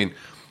accounts. I mean,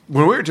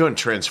 when we were doing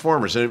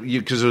Transformers,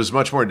 because it was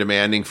much more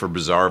demanding for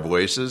bizarre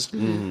voices,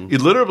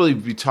 you'd literally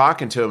be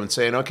talking to him and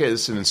saying, "Okay,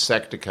 this is an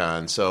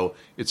Insecticon, so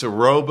it's a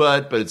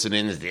robot, but it's an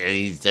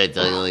insect."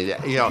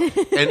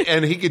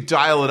 And he could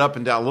dial it up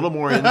and down a little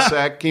more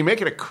insect. Can you make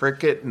it a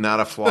cricket, not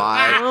a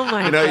fly? Oh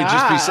my God!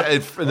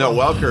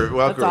 Welker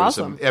that's was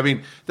awesome. I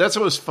mean, that's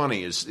what was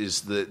funny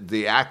is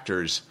the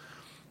actors.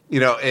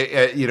 You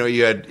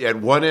had at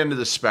one end of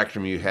the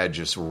spectrum, you had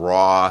just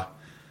raw.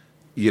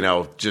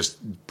 Just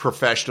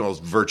professional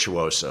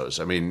virtuosos.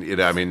 I mean,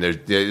 they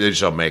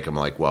just don't make them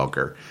like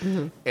Welker.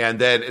 Mm-hmm. And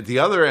then at the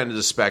other end of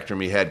the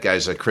spectrum, you had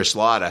guys like Chris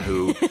Latta,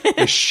 who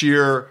the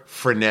sheer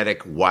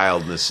frenetic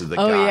wildness of the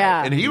guy.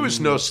 Yeah. And he was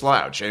no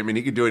slouch. I mean,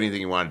 he could do anything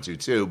he wanted to,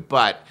 too.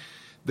 But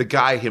the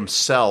guy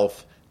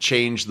himself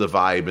changed the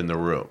vibe in the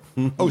room.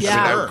 Oh,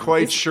 yeah. I'm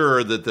quite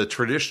sure that the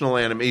traditional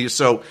anime,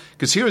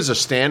 because he was a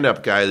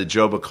stand-up guy that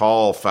Joe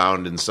Bacall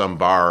found in some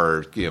bar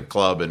or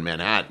club in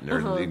Manhattan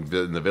or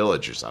in the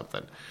Village or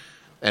something,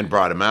 and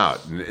brought him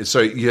out. And so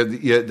you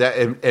had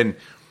that, and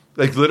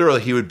like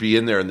literally, he would be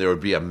in there, and there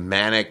would be a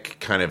manic,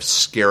 kind of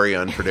scary,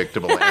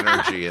 unpredictable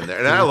energy in there.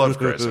 And I love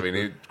Chris. I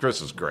mean,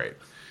 Chris was great.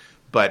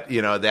 But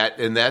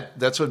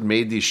that's what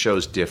made these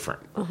shows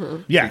different.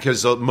 Yeah,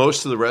 because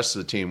most of the rest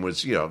of the team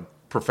was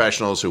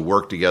professionals who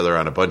worked together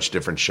on a bunch of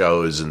different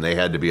shows, and they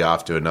had to be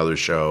off to another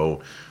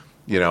show,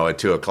 at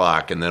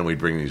 2:00, and then we'd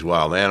bring these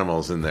wild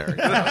animals in there.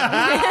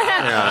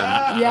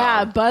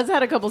 Yeah, Buzz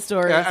had a couple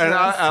stories. And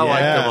I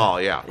liked them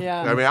all. Yeah.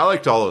 Yeah. I mean, I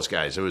liked all those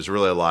guys. It was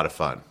really a lot of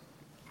fun.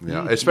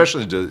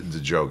 Especially the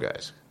Joe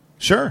guys.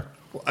 Sure.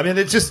 I mean,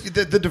 it's just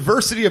the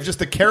diversity of just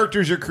the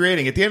characters you're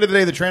creating. At the end of the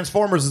day, the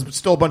Transformers is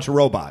still a bunch of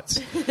robots.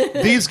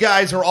 These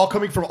guys are all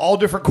coming from all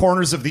different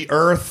corners of the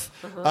earth,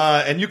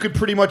 and you could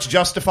pretty much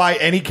justify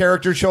any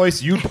character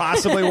choice you'd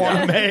possibly want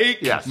to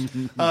make. Yes.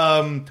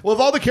 Well, of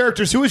all the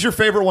characters, who is your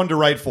favorite one to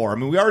write for? I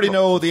mean, we already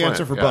know the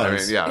answer for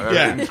Buzz.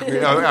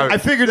 I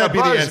figured that'd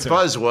be the answer.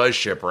 Buzz was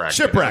Shipwreck.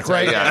 Shipwreck,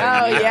 right?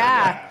 Oh,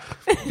 yeah.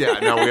 Yeah,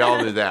 no, we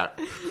all knew that.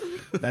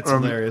 That's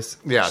hilarious.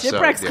 Yeah,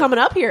 Shipwreck's coming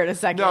up here in a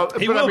second. No,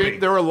 but I mean,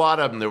 there were a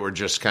lot of them that were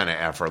just kind of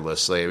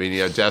effortlessly. I mean,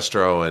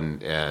 Destro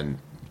and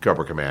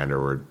Cobra Commander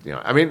were,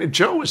 I mean,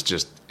 Joe was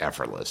just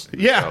effortless.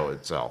 Yeah. Joe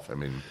itself. I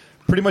mean,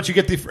 pretty much you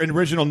get the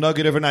original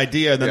nugget of an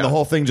idea, and then the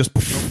whole thing just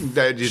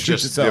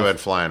went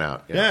flying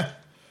out. Yeah.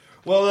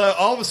 Well,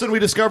 all of a sudden we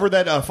discovered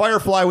that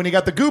Firefly, when he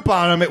got the goop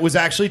on him, it was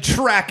actually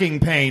tracking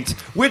paint,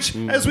 which,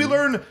 as we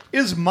learn,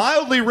 is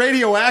mildly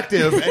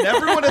radioactive, and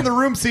everyone in the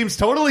room seems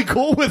totally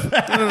cool with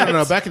that.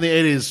 No. Back in the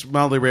 80s,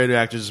 mildly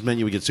radioactive just meant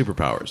you would get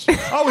superpowers.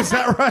 Oh, is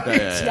that right?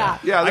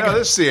 Yeah.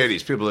 This is the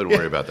 80s. People didn't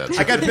worry about that.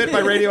 I got bit by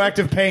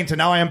radioactive paint, and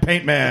now I am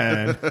Paint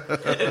Man.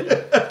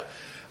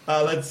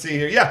 Let's see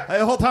here. Yeah,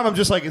 the whole time I'm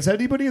just like, is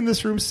anybody in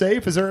this room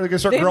safe? Is there going to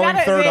start growing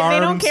third arms? They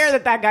don't care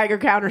that Geiger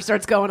counter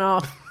starts going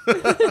off.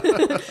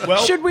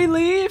 Well, should we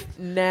leave?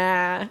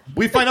 Nah.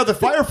 We find out that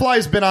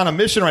Firefly's been on a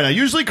mission right now.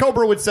 Usually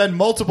Cobra would send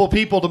multiple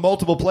people to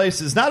multiple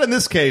places. Not in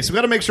this case. We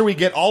got to make sure we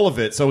get all of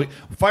it. So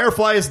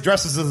Firefly is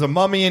dresses as a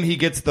mummy, and he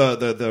gets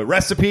the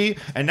recipe.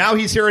 And now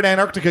he's here in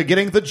Antarctica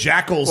getting the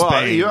Jackal's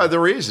bane. You had the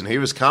reason. He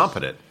was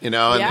competent, And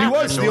he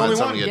was the only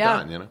one.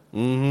 Done,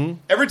 Mm-hmm.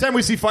 Every time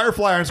we see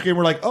Firefly on screen,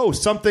 we're like, oh,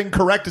 something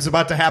correct is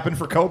about to happen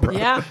for Cobra.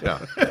 Yeah.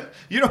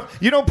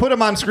 You don't put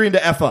him on screen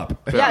to F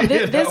up. Yeah,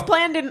 this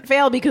plan didn't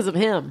fail because of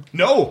him.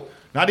 No.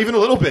 Not even a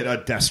little bit.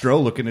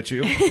 Destro looking at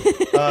you.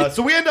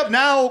 So we end up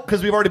now,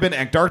 because we've already been to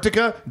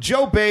Antarctica,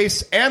 Joe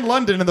Base, and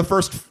London in the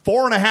first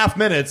 4.5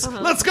 minutes.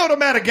 Let's go to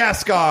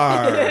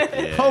Madagascar,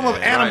 home of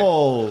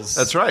animals.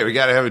 That's right. We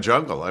got to have a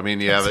jungle. I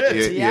mean, you have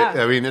it.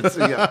 I mean, it's.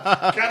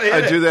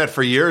 I do that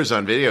for years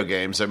on video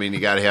games. I mean,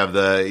 you got to have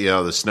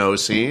the snow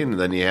scene, and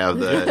then you have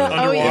the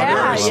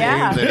underwater scene,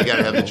 then you got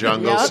to have the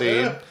jungle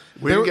scene.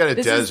 We can get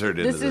a desert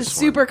into this. This is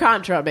Super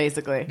Contra,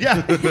 basically.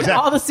 Yeah.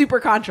 All the Super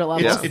Contra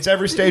levels. It's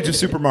every stage of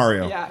Super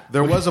Mario. Yeah.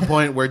 There was a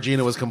point where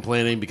Gina was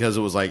complaining because it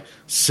was like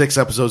 6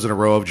 episodes in a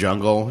row of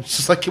jungle. It's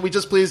just like, can we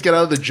just please get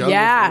out of the jungle?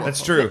 Yeah.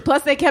 That's true.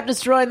 Plus, they kept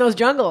destroying those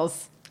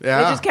jungles.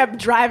 Yeah. They just kept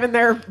driving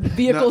their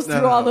vehicles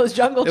through all those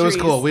jungle trees. It was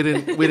cool. We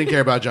didn't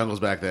care about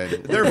jungles back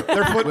then. Their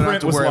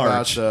footprint was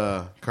large.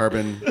 About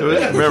carbon.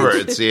 Remember,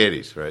 it's the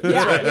 80s, right?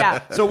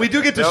 Yeah. So we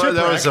do get to Shipwreck.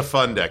 That was a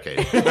fun decade.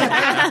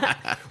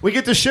 We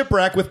get to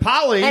Shipwreck with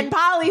Polly. And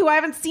Polly, who I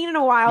haven't seen in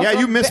a while. Yeah,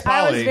 you missed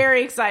Polly. I was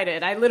very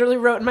excited. I literally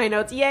wrote in my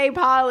notes, yay,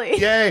 Polly.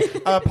 Yay.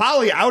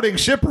 Polly outing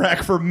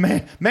Shipwreck for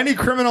many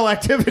criminal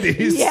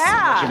activities.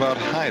 Yeah. About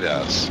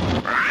hideouts.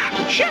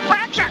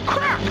 Shipwreck's a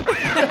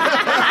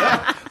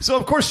crook. So,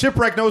 of course,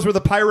 Shipwreck knows where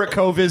the Pirate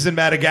Cove is in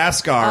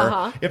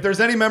Madagascar. If there's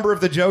any member of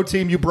the Joe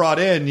team you brought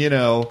in, in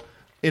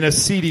a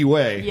seedy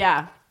way.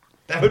 Yeah.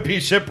 That would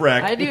be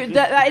Shipwreck. I do.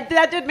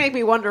 That did make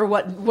me wonder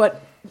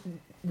what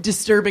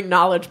disturbing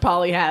knowledge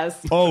Polly has.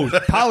 Oh,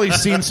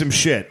 Polly's seen some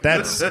shit.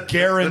 That's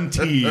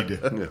guaranteed.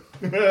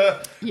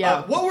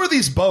 Yeah. What were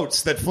these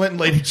boats that Flint and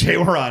Lady J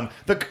were on?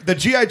 The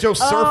G.I. Joe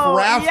surf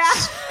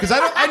rafts? Because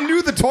I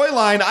knew the toy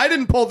line. I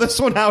didn't pull this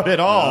one out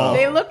at all.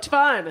 They looked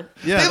fun.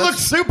 Yeah, they looked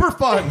super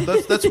fun.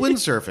 That's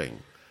windsurfing.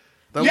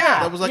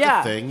 That was like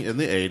a thing in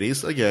the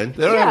 80s. Again,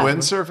 they don't have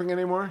windsurfing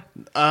anymore.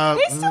 They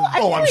still. I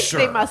feel I'm like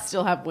sure they must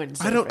still have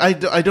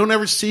windsurfing. I don't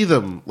ever see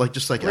them out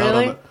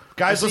on the.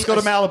 Guys, let's go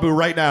to Malibu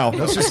right now.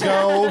 Let's just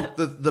go.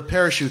 The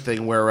parachute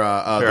thing where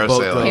the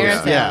boat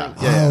goes. Yeah.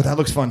 Oh, that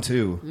looks fun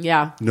too.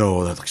 Yeah.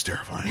 No, that looks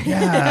terrifying.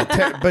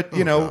 Yeah, but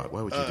God,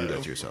 why would you do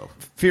that to yourself?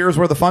 Fear is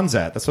where the fun's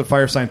at. That's what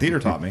Fire Sign Theater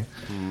taught me.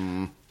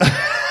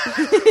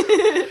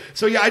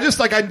 So yeah,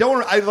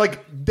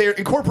 they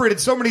incorporated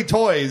so many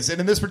toys,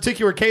 and in this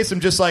particular case, I'm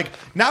just like,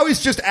 now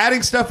he's just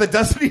adding stuff that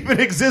doesn't even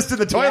exist in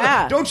the toy.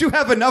 Yeah. Like, don't you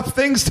have enough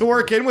things to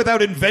work in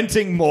without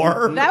inventing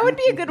more? That would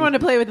be a good one to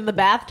play with in the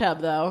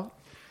bathtub, though.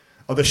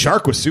 Oh, the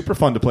shark was super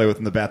fun to play with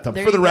in the bathtub.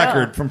 There For the you go.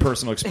 record, from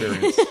personal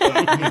experience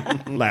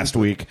last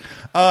week.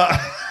 So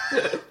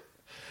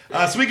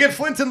we get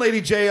Flint and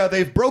Lady J.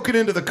 They've broken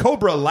into the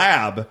Cobra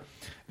lab.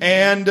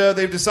 And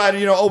they've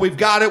decided, we've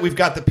got it. We've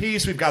got the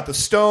piece. We've got the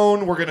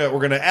stone. We're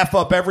gonna f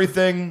up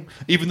everything,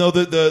 even though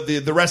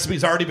the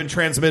recipe's already been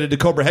transmitted to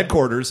Cobra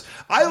headquarters.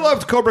 I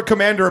loved Cobra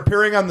Commander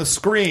appearing on the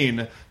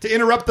screen to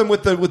interrupt them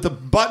with the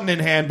button in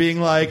hand, being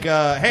like,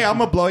 "Hey, I'm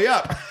gonna blow you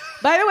up."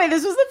 By the way,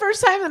 this was the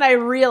first time that I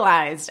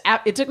realized,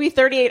 it took me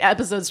 38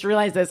 episodes to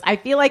realize this. I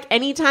feel like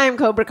anytime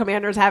Cobra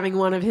Commander is having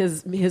one of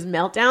his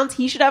meltdowns,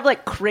 he should have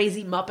like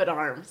crazy Muppet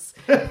arms.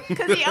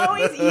 Because he's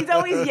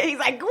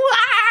like,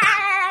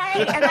 why?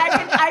 And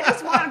I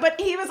just want,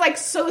 but he was like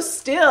so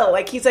still.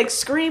 Like he's like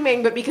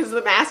screaming, but because of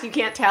the mask, you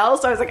can't tell.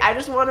 So I was like, I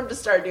just want him to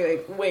start doing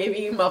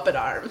wavy Muppet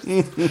arms.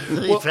 He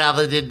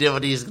probably didn't know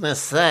what he was going to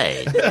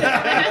say.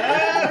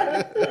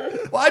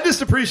 Well, I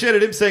just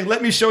appreciated him saying,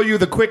 "Let me show you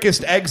the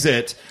quickest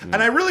exit," and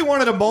I really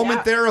wanted a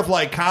moment there of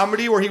like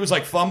comedy where he was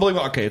like fumbling.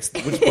 Okay, it's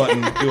which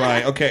button do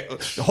I? Okay,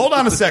 hold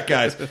on a sec,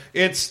 guys.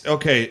 It's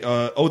okay.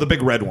 The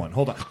big red one.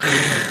 Hold on.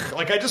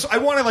 Like I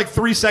wanted like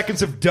 3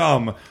 seconds of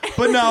dumb,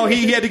 but no,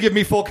 he had to give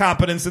me full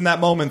competence in that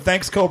moment.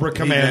 Thanks, Cobra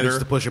Commander. He managed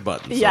to push a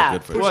button. So Yeah.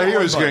 good for Well, him. he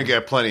was going to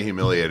get plenty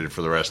humiliated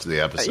for the rest of the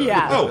episode.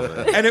 Yeah. Oh,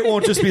 and it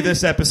won't just be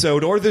this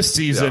episode or this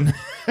season.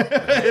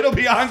 It'll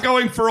be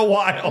ongoing for a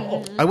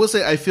while. I will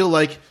say, I feel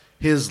like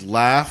his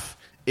laugh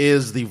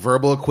is the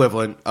verbal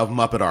equivalent of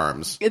Muppet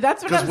arms.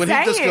 That's what I'm when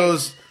saying. he just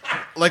goes,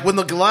 like when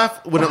the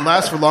laugh, when it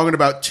lasts for longer than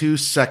about 2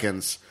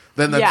 seconds,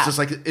 then that's just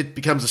like it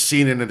becomes a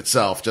scene in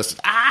itself.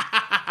 Just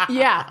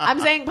Yeah, I'm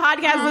saying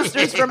podcast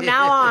listeners from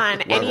now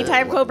on,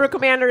 anytime Cobra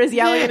Commander is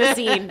yelling in a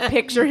scene,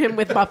 picture him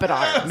with Muppet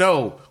arms.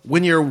 no.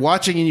 When you're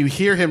watching and you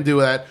hear him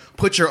do that,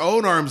 put your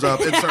own arms up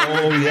and start.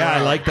 Oh yeah,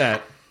 I like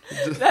that.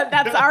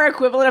 That's our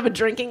equivalent of a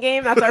drinking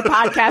game. That's our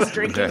podcast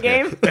drinking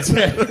game.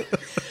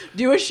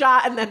 Do a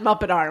shot and then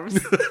Muppet arms.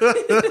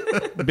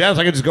 To be honest,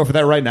 I could just go for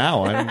that right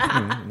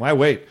now. Why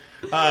wait?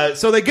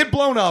 So they get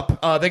blown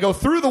up. They go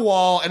through the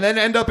wall and then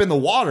end up in the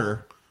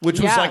water. Which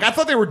was like, I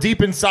thought they were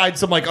deep inside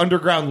some like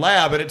underground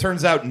lab, and it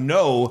turns out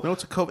no. No,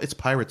 it's a cove. It's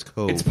Pirates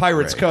Cove. It's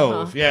Pirates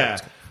Cove, yeah.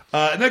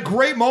 And a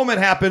great moment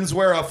happens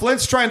where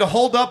Flint's trying to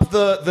hold up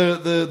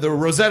the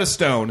Rosetta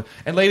Stone,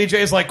 and Lady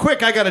J is like,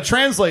 quick, I got to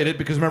translate it,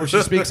 because remember,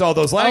 she speaks all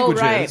those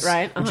languages,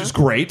 which is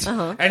great.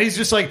 And he's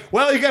just like,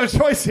 well, you got a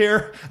choice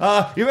here.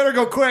 You better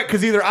go quick,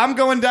 because either I'm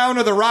going down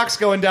or the rock's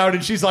going down.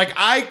 And she's like,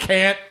 I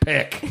can't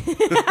pick.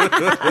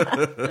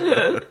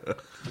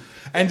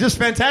 And just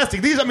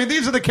fantastic. These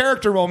are the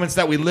character moments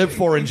that we live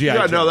for in G.I.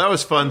 Joe. Yeah, no, that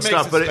was fun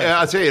stuff. But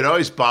I'll tell you, it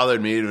always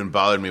bothered me. It even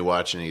bothered me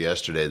watching it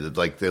yesterday that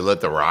like they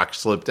let the rock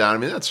slip down. I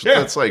mean,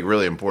 that's like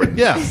really important.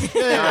 Yeah.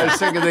 I was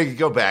thinking they could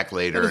go back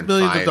later and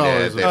find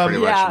it. They pretty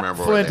much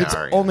remember Flint, where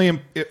they are.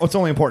 It's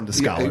only important to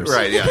scholars.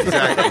 Right, yeah,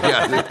 exactly.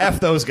 Yeah. F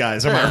those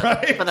guys, am I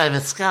right? But I'm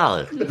a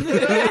scholar.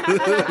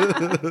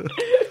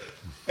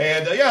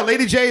 And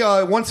Lady J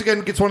once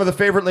again gets one of the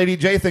favorite Lady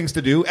J things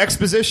to do: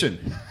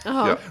 exposition.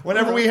 Yep.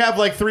 Whenever we have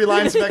like 3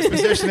 lines of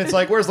exposition, it's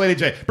like, "Where's Lady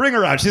J? Bring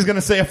her out. She's going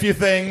to say a few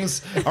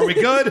things. Are we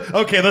good?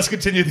 Okay, let's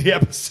continue the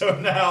episode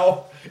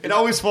now." It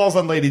always falls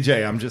on Lady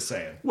J. I'm just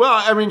saying. Well,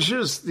 I mean, she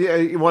was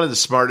one of the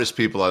smartest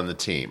people on the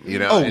team. You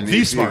know, oh,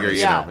 the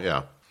smartest.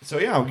 Yeah. So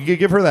you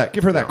give her that.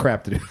 Give her that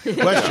crap to do.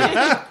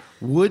 Question: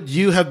 would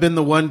you have been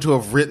the one to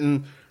have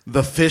written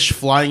the fish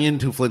flying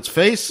into Flint's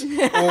face, or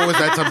was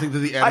that something that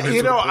the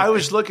animators I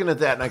was looking at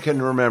that and I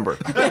couldn't remember.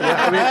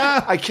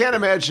 I can't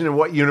imagine in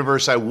what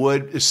universe I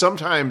would.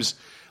 Sometimes,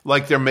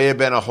 like, there may have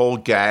been a whole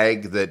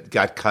gag that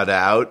got cut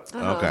out.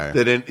 Okay.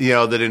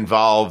 That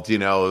involved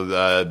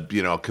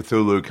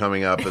Cthulhu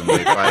coming up and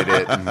they fight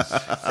it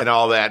and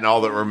all that, and all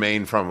that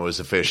remained from it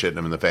was a fish hitting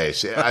him in the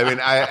face. I mean,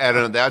 I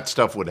don't know, that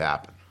stuff would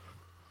happen.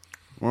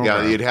 Okay.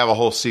 Yeah, you'd have a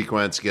whole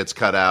sequence gets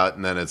cut out,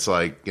 and then it's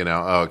like, we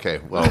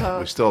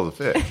still have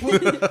the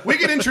fish. We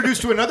get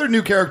introduced to another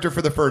new character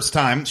for the first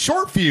time,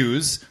 Short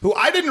Fuse, who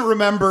I didn't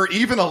remember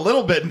even a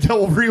little bit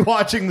until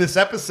rewatching this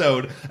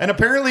episode. And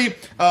apparently,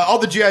 all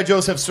the G.I.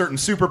 Joes have certain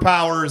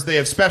superpowers. They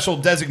have special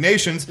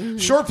designations. Mm-hmm.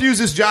 Short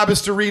Fuse's job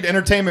is to read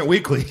Entertainment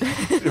Weekly.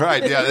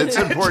 Right, yeah, it's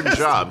an important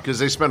job, because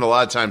they spend a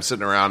lot of time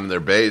sitting around in their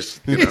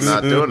base,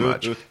 not doing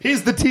much.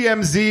 He's the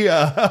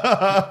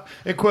TMZ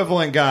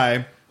equivalent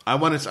guy. I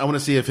want to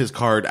see if his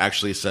card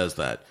actually says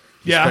that.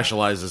 He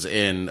specializes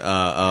in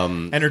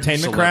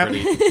entertainment crap.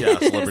 Yeah,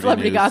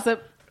 celebrity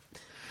gossip.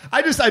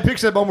 I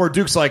picture that moment where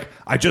Duke's like,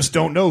 I just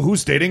don't know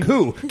who's dating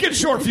who. Get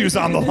Short Fuse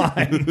on the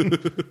line.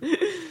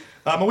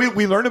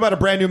 We learned about a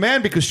brand new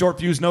man because Short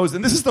Fuse knows,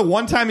 and this is the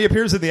one time he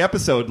appears in the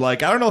episode.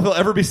 Like, I don't know if he'll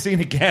ever be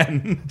seen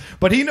again,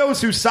 but he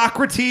knows who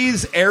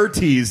Socrates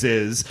Aertes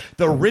is,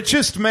 the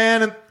richest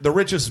man, the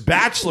richest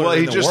bachelor. Well, in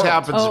he the just world.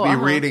 happens to be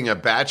reading a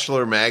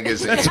bachelor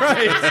magazine. That's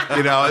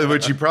right.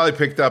 Which he probably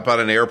picked up on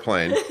an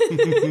airplane.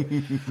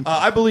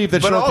 I believe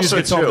that Short Fuse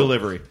gets home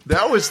delivery.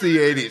 That was the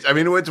 80s. I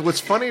mean, what's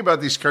funny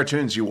about these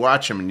cartoons, you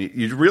watch them and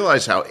you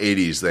realize how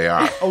 80s they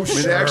are. Oh, sure. I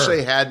mean, they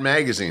actually had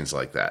magazines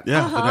like that.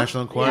 Yeah, the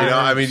National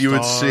Enquirer. You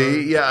would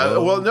see,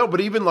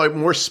 but even like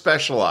more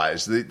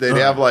specialized. They'd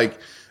have like,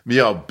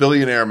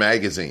 Billionaire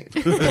magazine,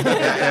 and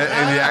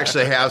you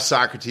actually have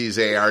Socrates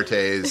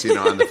Aertes,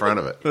 on the front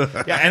of it.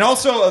 Yeah, and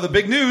also the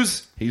big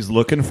news: he's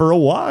looking for a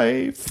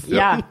wife.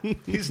 Yeah,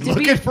 he's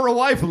looking for a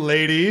wife,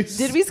 ladies.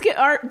 Did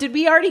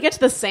we already get to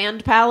the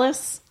Sand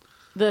Palace,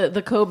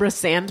 the Cobra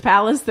Sand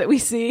Palace that we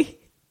see?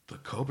 The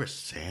Cobra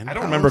Sand Palace? I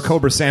don't remember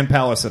Cobra Sand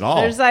Palace at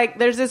all.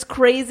 There's this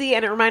crazy,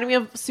 and it reminded me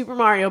of Super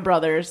Mario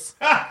Brothers.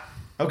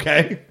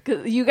 Okay.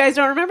 You guys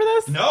don't remember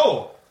this?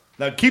 No.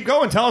 Now keep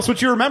going. Tell us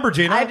what you remember,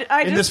 Gina.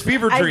 This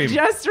fever dream. I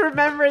just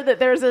remember that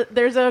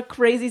there's a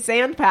crazy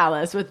sand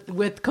palace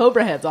with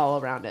cobra heads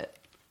all around it.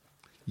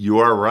 You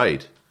are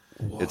right.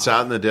 Whoa. It's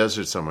out in the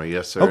desert somewhere.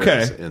 Yes, sir.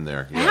 Okay. It's in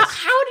there. Yes.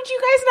 How did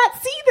you guys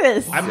not see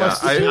this?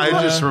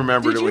 I just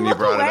remembered it when you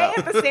brought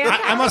it up.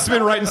 I must have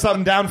been writing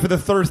something down for the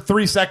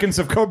 3 seconds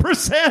of Cobra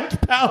Sand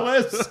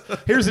Palace.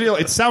 Here's the deal.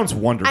 It sounds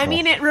wonderful. I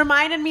mean, it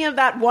reminded me of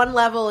that one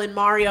level in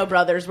Mario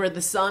Brothers where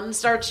the sun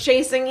starts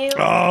chasing you.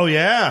 Oh,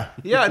 yeah.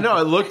 Yeah,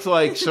 no, it looked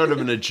like sort of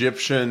an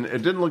Egyptian. It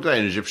didn't look like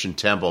an Egyptian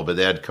temple, but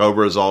they had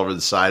cobras all over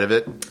the side of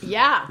it.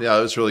 Yeah. Yeah,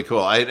 it was really cool.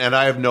 I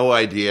have no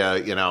idea,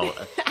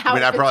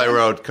 I probably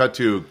wrote cut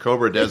to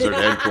Cobra Desert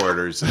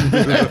headquarters.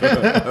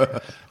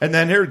 And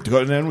then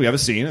we have a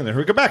scene, and then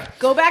we go back.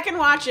 Go back and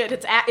watch it.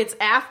 It's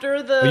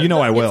after the.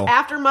 I will. It's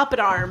after Muppet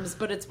Arms,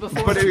 but it's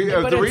before. But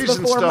the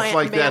reason stuff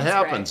like that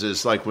happens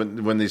is like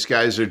when these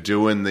guys are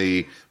doing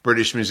the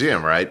British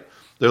Museum, right?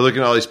 They're looking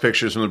at all these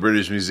pictures from the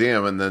British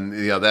Museum, and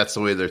then that's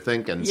the way they're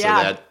thinking.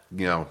 Yeah. So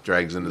that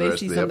drags into the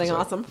rest of the episode.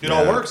 Awesome. It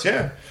all works,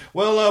 yeah.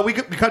 Well, we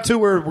cut to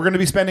where we're going to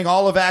be spending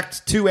all of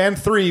Act 2 and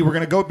 3. We're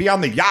going to go be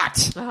on the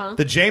yacht,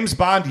 the James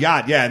Bond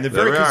yacht. Yeah, and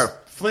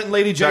Flint and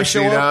Lady J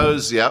show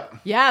up.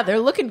 Yep. Yeah, they're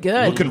looking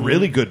good. Looking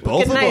really good,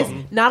 both of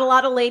them. Not a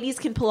lot of ladies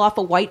can pull off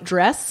a white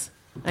dress.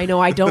 I know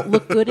I don't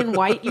look good in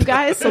white, you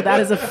guys, so that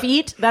is a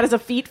feat. That is a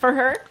feat for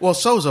her. Well,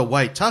 so's a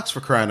white tux,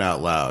 for crying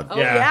out loud. Oh,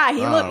 yeah.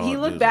 He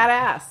looked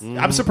badass.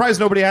 I'm surprised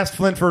nobody asked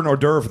Flint for an hors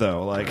d'oeuvre,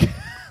 though. Like,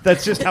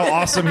 that's just how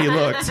awesome he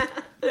looked.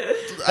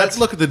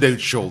 look at the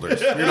dude's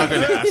shoulders. You're not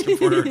going to ask him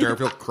for an hors d'oeuvre.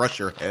 He'll crush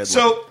your head.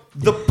 So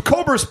the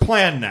Cobra's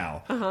plan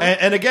now,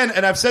 and again,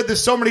 and I've said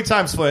this so many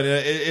times, Flynn,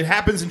 it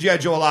happens in G.I.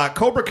 Joe a lot.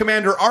 Cobra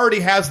Commander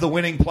already has the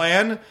winning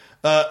plan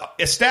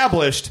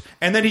established,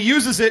 and then he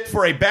uses it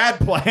for a bad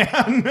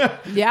plan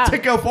to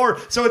go forward.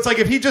 So it's like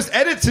if he just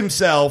edits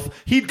himself,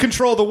 he'd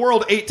control the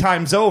world 8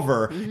 times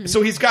over. Mm-hmm.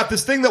 So he's got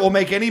this thing that will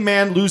make any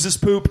man lose his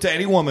poop to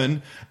any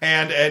woman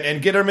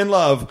and get him in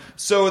love.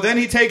 So then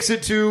he takes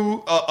it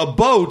to a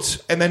boat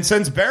and then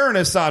sends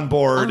Baroness on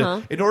board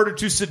in order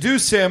to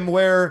seduce him,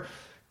 where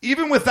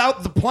even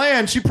without the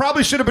plan, she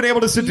probably should have been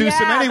able to seduce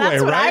him anyway,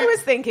 that's what right? I was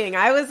thinking.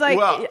 I was like,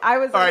 all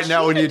right,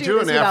 now when you do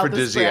an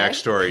aphrodisiac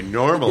story,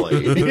 normally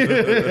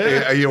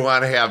you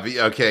want to have,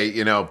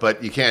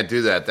 but you can't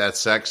do that. That's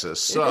sexist.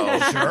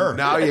 So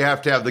now you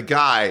have to have the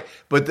guy.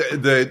 But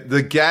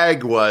the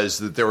gag was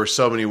that there were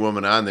so many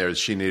women on there that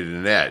she needed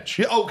an edge.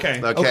 Okay.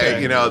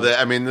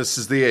 This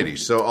is the 80s.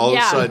 So all of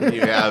a sudden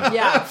you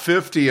have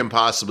 50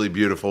 impossibly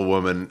beautiful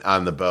women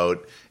on the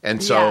boat.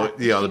 And so,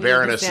 the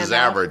Baroness is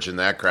average in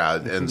that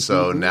crowd. And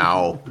so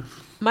now...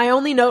 My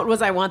only note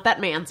was I want that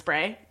man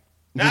spray.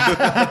 There it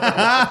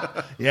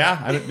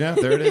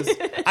is.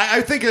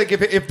 I think like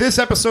if this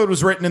episode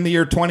was written in the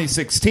year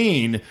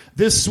 2016,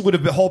 this would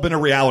have been a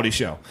reality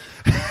show.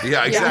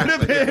 Yeah,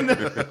 exactly. It would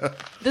have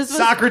been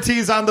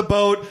Socrates on the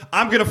boat.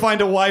 I'm going to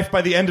find a wife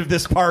by the end of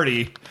this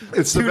party.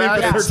 It's the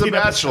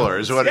Bachelor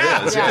is what it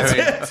is. That's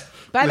it.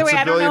 By the way,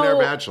 I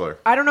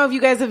don't know if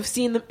you guys have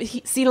seen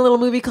a little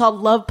movie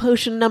called Love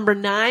Potion No.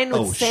 9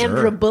 with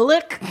Sandra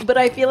Bullock, but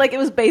I feel like it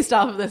was based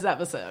off of this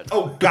episode.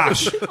 Oh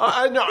gosh, no!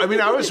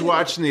 I was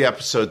watching the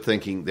episode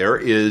thinking there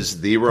is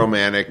the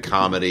romantic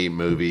comedy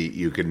movie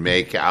you can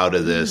make out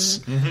of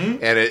this,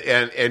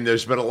 and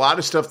there's been a lot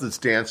of stuff that's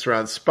danced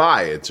around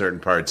Spy in certain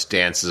parts,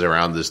 dances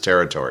around this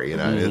territory.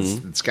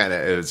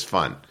 It's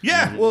fun.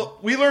 Yeah, well,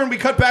 we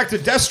cut back to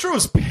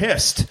Destro's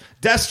pissed.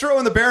 Destro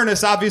and the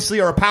Baroness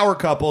obviously are a power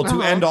couple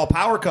to end all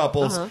power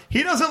couples.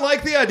 He doesn't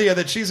like the idea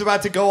that she's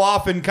about to go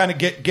off and kind of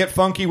get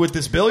funky with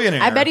this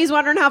billionaire. I bet he's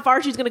wondering how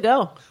far she's going to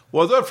go.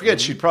 Well, don't forget,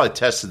 she probably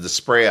tested the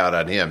spray out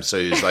on him, so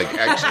he's like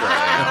extra.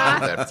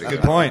 That's a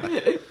good point.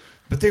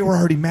 But they were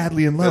already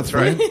madly in love. That's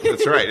right.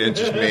 That's right. It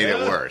just made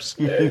it worse.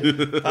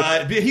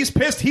 He's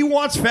pissed. He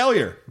wants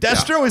failure.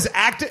 Destro is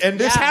acting, and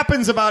this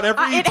happens about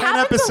every 10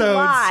 episodes. A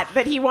lot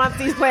that he wants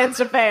these plans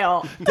to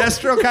fail.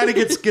 Destro kind of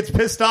gets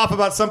pissed off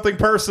about something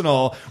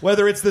personal,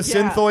 whether it's the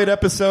Synthoid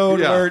episode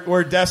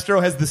where Destro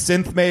has the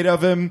synth made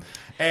of him.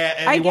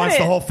 And he wants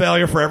the whole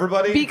failure for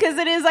everybody? Because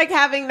it is like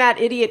having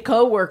that idiot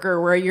coworker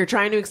where you're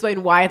trying to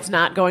explain why it's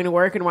not going to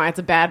work and why it's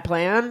a bad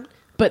plan.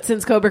 But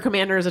since Cobra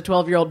Commander is a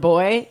 12-year-old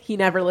boy, he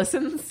never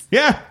listens.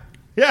 Yeah.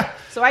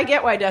 So I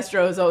get why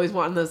Destro is always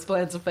wanting those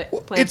plans to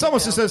fail. It's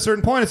almost just at a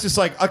certain point, it's just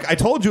like, I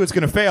told you it's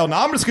going to fail.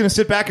 Now I'm just going to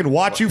sit back and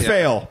watch you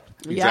fail.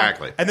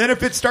 Exactly. And then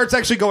if it starts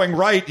actually going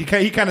right,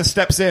 he kind of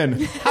steps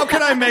in. How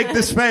can I make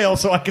this fail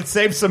so I can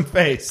save some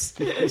face?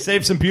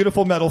 Save some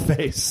beautiful metal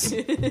face.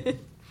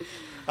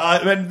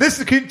 And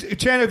this,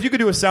 Chan, if you could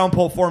do a sound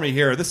pull for me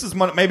here. This is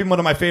maybe one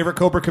of my favorite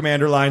Cobra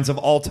Commander lines of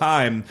all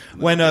time.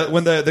 When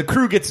the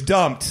crew gets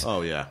dumped.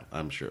 Oh, yeah,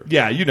 I'm sure.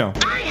 Yeah, you know.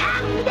 I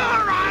have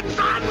neurons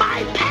on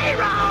my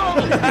payroll!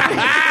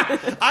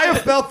 I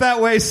have felt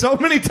that way so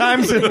many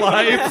times in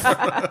life.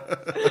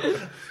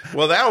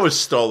 Well, that was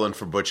stolen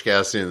from Butch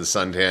Cassidy and the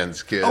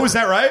Sundance Kid. Oh, is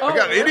that right? I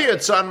got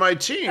idiots on my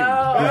team.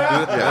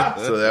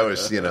 So that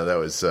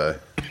was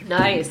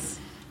nice.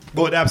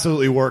 Well, it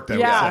absolutely worked, I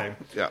would say.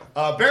 Yeah.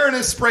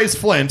 Baroness sprays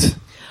Flint.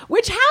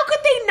 Which, how could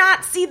they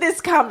not see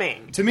this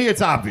coming? To me,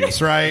 it's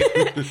obvious, right?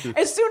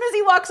 As soon as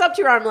he walks up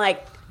to her, I'm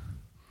like,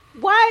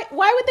 why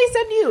would they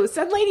send you?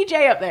 Send Lady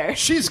J up there.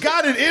 She's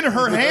got it in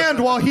her hand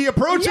while he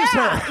approaches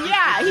her.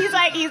 Yeah,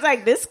 he's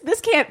like, this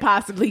can't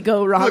possibly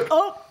go wrong.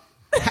 Look,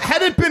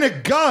 had it been a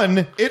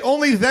gun, it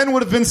only then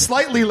would have been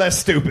slightly less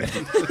stupid.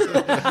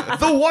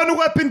 The one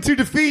weapon to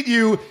defeat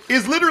you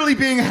is literally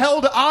being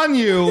held on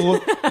you.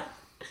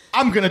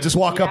 I'm going to just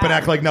walk up and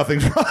act like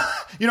nothing's wrong.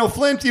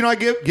 Flint, I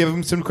give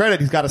him some credit.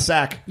 He's got a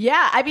sack.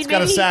 Yeah, I mean,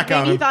 maybe he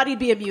thought he'd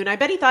be immune. I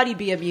bet he thought he'd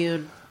be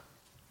immune.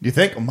 You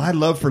think? My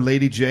love for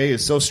Lady J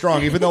is so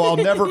strong, even though I'll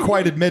never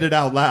quite admit it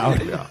out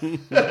loud.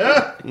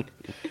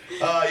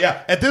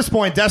 At this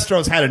point,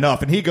 Destro's had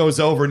enough, and he goes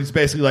over, and he's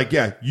basically like,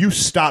 you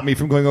stop me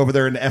from going over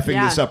there and effing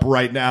this up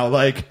right now.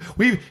 Like,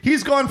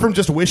 he's gone from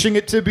just wishing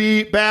it to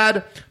be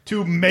bad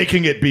to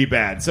making it be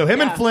bad. So him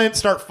and Flint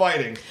start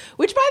fighting.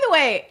 Which, by the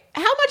way,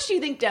 how much do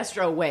you think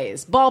Destro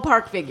weighs?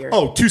 Ballpark figure.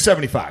 Oh,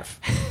 275.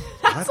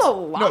 That's a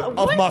lot.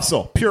 No, of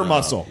muscle. Pure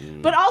muscle.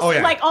 But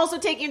also, also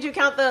taking into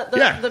account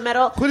the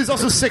metal. Clint is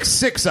also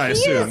 6'6", I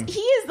assume. He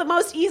is the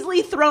most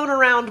easily thrown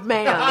around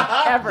man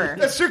ever.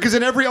 That's true, because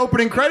in every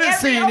opening credit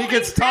scene, he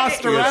gets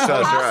tossed around.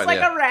 Tossed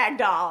like a rag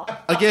doll.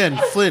 Again,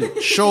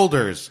 Flint,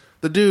 shoulders.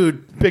 The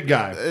dude. Big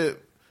guy.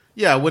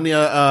 When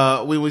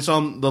we saw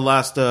him the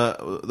last,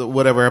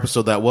 whatever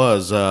episode that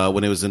was,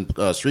 when he was in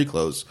street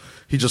clothes,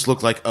 he just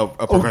looked like a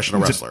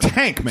professional wrestler. A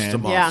tank,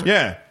 man.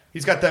 Yeah.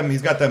 He's got them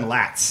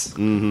lats.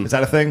 Mm-hmm. Is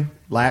that a thing?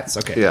 Lats?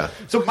 Okay. Yeah.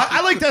 So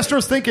I like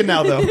Destro's thinking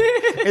now, though,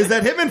 is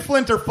that him and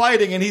Flint are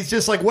fighting, and he's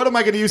just like, what am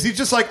I going to use? He's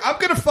just like, I'm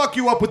going to fuck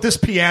you up with this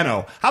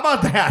piano. How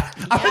about that?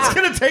 Yeah. I'm just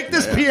going to take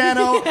this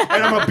piano,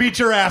 and I'm going to beat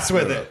your ass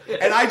with it.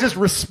 And I just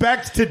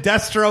respect to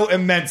Destro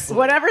immensely.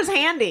 Whatever's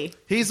handy.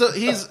 He's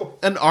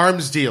an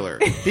arms dealer.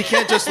 He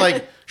can't just,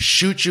 like,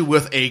 shoot you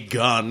with a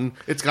gun.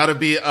 It's got to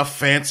be a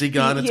fancy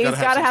gun. It's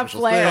got to have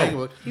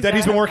flair. That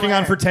he's been working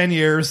on for 10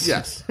 years.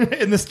 Yes.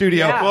 In the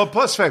studio. Yeah. Well,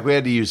 plus the fact we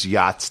had to use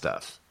yacht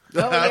stuff.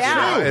 Oh,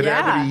 yeah. It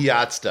had to be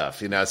yacht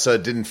stuff, so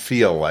it didn't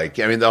feel like...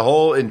 I mean, the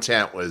whole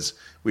intent was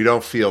we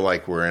don't feel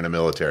like we're in a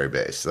military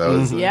base.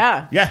 So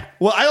Yeah.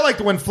 Well, I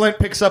liked when Flint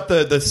picks up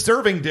the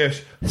serving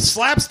dish,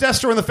 slaps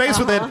Destro in the face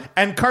with it,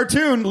 and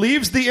Cartoon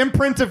leaves the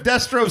imprint of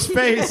Destro's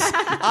face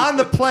on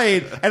the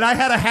plate, and I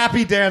had a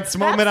happy dance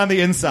moment on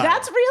the inside.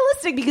 That's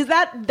realistic because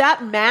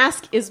that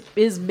mask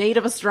is made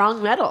of a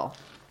strong metal.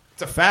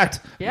 It's a fact.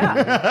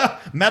 Yeah.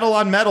 Metal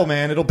on metal,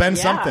 man. It'll bend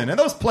something. And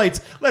those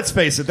plates, let's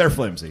face it, they're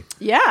flimsy.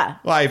 Yeah.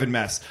 Well, I even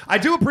mess. I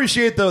do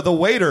appreciate the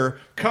waiter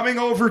coming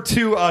over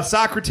to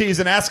Socrates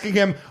and asking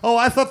him, oh,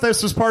 I thought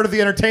this was part of the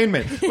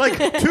entertainment. Like,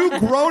 two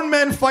grown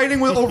men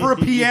fighting over a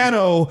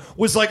piano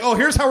was like, oh,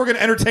 here's how we're going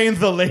to entertain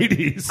the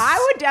ladies.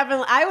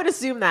 I would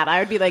assume that. I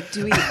would be like,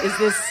 is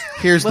this...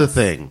 Here's the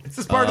thing. Is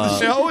this part of the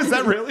show? Is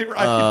that really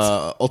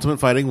right? Ultimate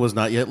Fighting was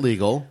not yet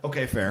legal.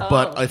 Okay, fair.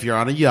 But if you're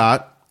on a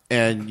yacht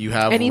and you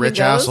have rich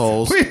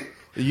assholes...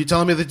 Are you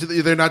telling me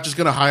that they're not just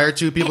going to hire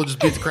two people just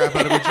beat the crap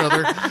out of each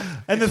other?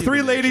 And the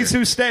three ladies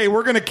who stay,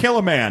 we're going to kill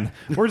a man.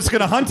 We're just going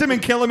to hunt him and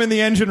kill him in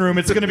the engine room.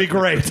 It's going to be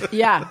great.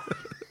 Yeah.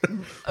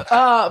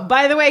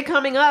 By the way,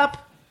 coming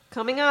up,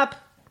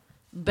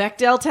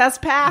 Bechdel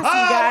test passed, you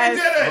guys.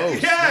 We did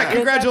it! Yeah,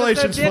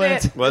 congratulations,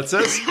 Flint. What's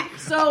this?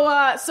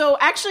 So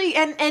actually,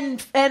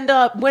 and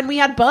when we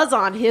had Buzz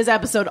on, his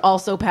episode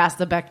also passed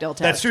the Bechdel test.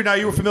 That's true. Now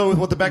you were familiar with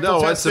what the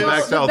Bechdel test is? No,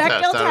 what's the Bechdel test?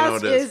 The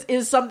Bechdel test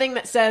is something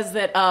that says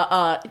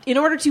that in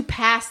order to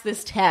pass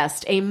this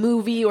test, a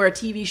movie or a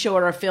TV show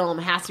or a film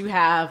has to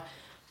have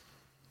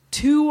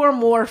two or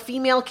more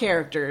female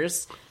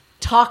characters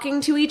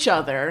talking to each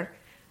other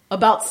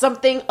about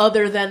something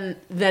other than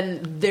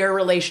their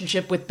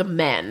relationship with the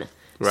men.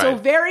 Right. So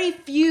very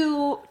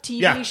few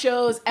TV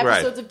shows,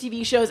 episodes of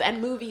TV shows,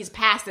 and movies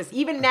pass this.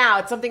 Even now,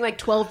 it's something like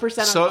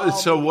 12%.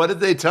 So what did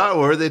they talk?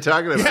 What were they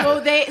talking about?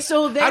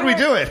 So they how'd we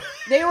do it?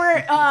 They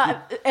were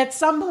at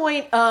some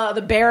point.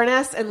 The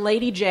Baroness and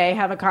Lady J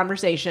have a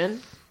conversation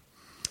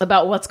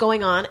about what's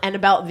going on and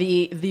about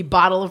the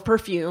bottle of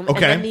perfume. Okay.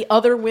 And then the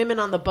other women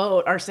on the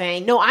boat are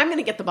saying, no, I'm going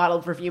to get the bottle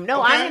of perfume.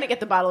 No, I'm going to get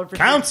the bottle of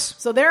perfume. Counts.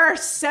 So there are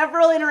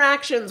several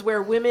interactions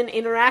where women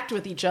interact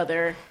with each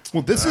other.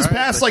 Well, this is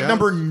past like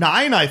number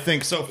 9, I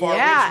think, so far.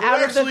 Yeah,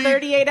 out of the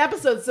 38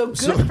 episodes. So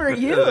good for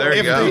you. There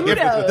you go. If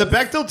the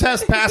Bechdel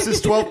test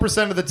passes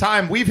 12% of the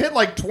time, we've hit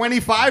like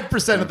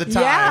 25% of the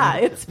time. Yeah,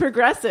 it's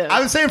progressive. I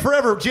was saying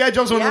forever, G.I.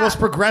 Joe's one of the most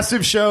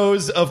progressive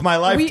shows of my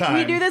lifetime.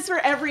 We do this for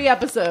every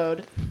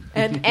episode.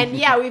 And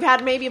yeah, we've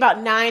had maybe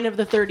about 9 of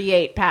the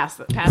 38 pass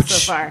so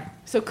far.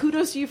 So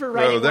kudos to you for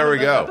writing there one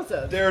we of those go.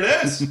 episodes. There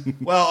it is.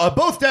 Well,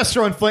 both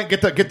Destro and Flint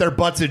get their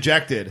butts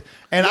ejected,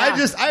 and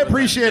I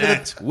appreciated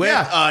it. With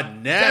a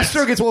net.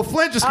 Destro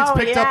Flint just gets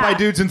picked up by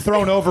dudes and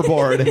thrown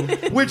overboard.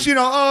 Which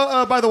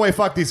by the way,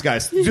 fuck these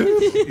guys.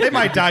 They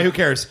might die. Who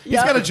cares? He's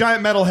got a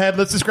giant metal head.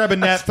 Let's just grab a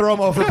net, throw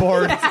him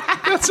overboard.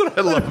 That's what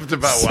I loved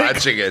about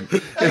watching it.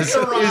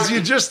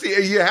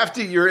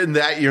 You're in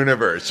that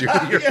universe.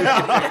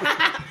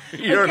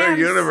 You're in a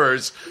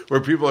universe where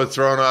people are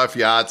thrown off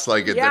yachts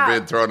like they're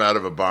being thrown out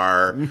of a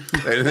bar, and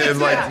then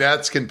like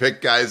nets can pick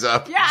guys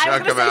up,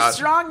 chuck them out.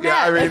 Strong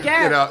net.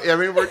 Yeah, I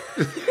mean,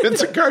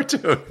 it's a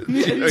cartoon.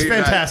 It's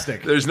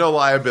fantastic. There's no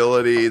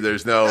liability.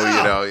 There's no,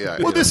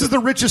 Well, this is the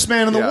richest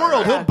man in the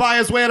world. He'll buy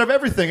his way out of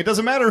everything. It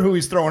doesn't matter who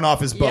he's throwing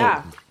off his boat.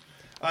 Yeah.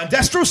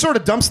 Destro sort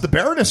of dumps the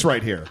Baroness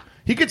right here.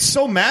 He gets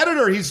so mad at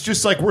her. He's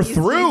just like, "We're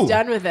through. He's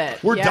done with it.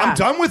 I'm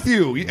done with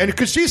you." And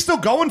because she's still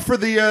going for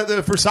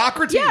for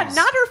Socrates. Yeah,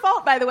 not her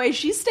fault, by the way.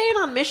 She's staying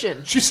on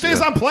mission. She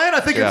stays on plan. I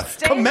think it's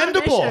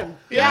commendable.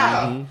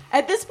 Yeah. Mm-hmm.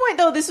 At this point,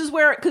 though, this is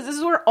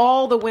where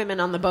all the women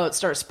on the boat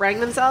start spraying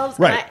themselves.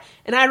 Right.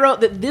 And I wrote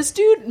that this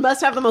dude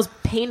must have the most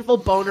painful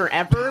boner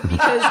ever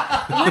because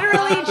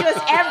literally just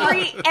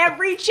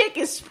every chick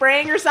is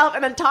spraying herself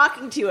and then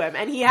talking to him,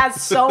 and he has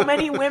so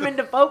many women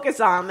to focus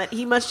on that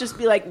he must just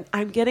be like,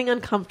 I'm getting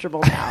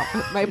uncomfortable now.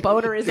 My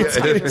boner is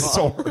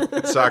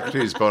uncomfortable.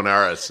 Socrates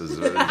Bonaris is.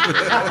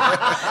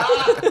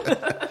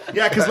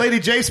 Yeah, because Lady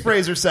J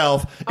sprays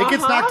herself. It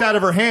gets knocked out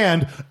of her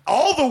hand.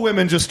 All the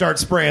women just start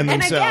spraying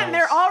themselves. And again,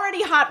 they're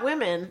already hot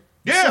women.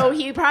 Yeah. So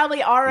he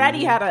probably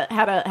already had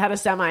a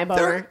semi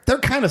boner. They're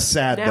kind of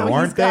sad though,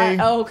 aren't they?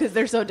 Because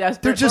they're so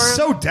desperate. They're just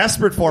so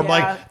desperate for him. Yeah.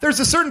 Like, there's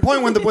a certain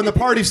point when the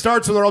party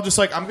starts where they're all just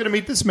like, "I'm going to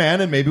meet this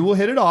man, and maybe we'll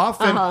hit it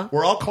off, and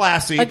we're all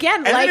classy."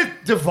 Again, and like, then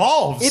it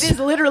devolves. It is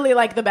literally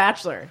like The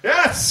Bachelor.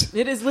 Yes,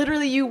 it is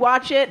literally you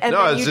watch it and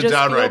no, then you it's just a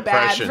downright feel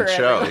bad prescient for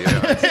show. You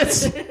know?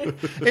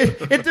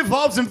 it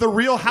devolves into the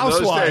Real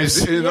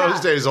Housewives. In those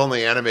days,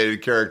 only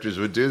animated characters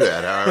would do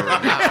that. However,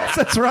 now. Yes,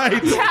 that's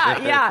right.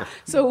 Yeah.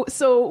 So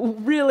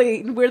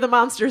really, we're the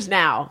monsters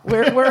now.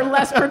 We're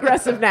less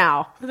progressive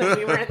now than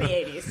we were in the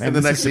 80s. And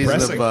the next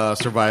season of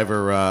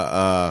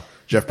Survivor,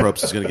 Jeff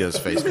Probst is going to get his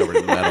face covered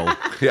in metal.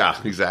 Yeah,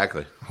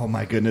 exactly. Oh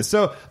my goodness!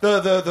 So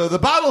the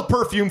bottle of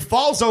perfume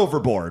falls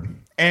overboard.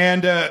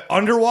 And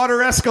underwater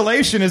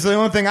escalation is the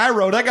only thing I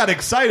wrote. I got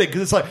excited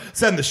because it's like,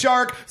 send the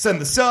shark, send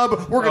the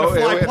sub. We're going to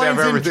fly we planes.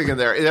 Have everything in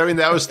there. I mean,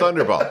 that was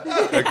Thunderball.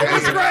 Okay?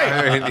 That's great.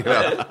 I mean, you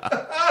know.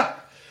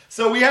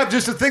 So we have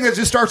just a thing that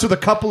just starts with a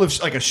couple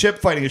of like a ship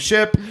fighting a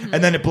ship,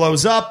 and then it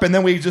blows up, and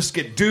then we just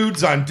get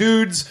dudes on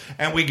dudes,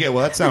 and we get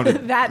that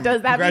sounded that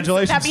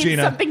congratulations, that means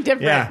Gina. Something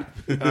different.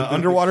 Yeah,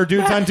 underwater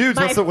dudes on dudes.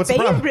 My What's the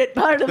problem? favorite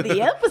part of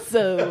the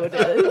episode.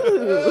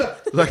 Ooh.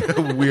 Like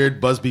a weird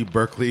Busby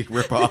Berkeley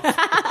ripoff.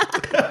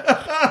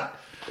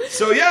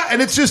 So yeah,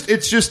 and it just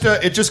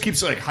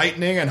keeps like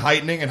heightening and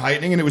heightening and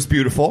heightening, and it was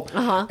beautiful.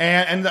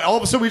 And then all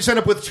of a sudden we just end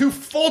up with two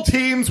full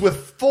teams with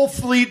full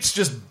fleets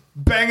just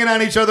banging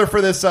on each other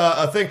for this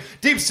thing.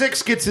 Deep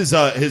Six gets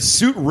his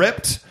suit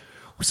ripped.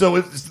 So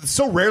it's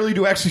so rarely do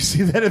you actually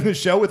see that in the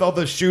show with all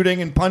the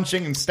shooting and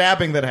punching and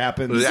stabbing that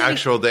happens. The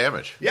actual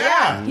damage.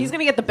 Yeah. He's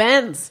gonna get the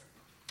bends.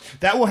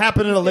 That will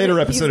happen in a later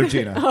episode of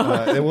Gina.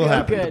 It will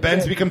happen. Good, the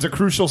Bends becomes a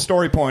crucial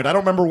story point. I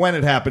don't remember when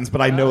it happens, but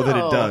I know that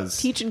it does.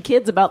 Teaching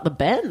kids about the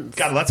Bends.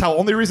 God, that's the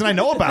only reason I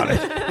know about it.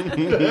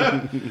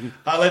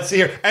 Let's see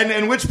here. And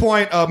at which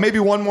point, maybe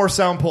one more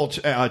sound pull,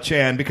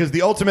 Chan, because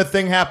the ultimate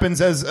thing happens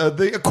as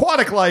the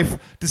aquatic life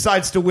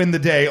decides to win the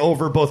day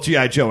over both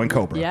G.I. Joe and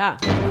Cobra. Yeah. A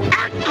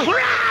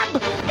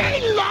crab!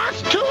 He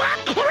lost to a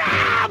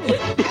crab!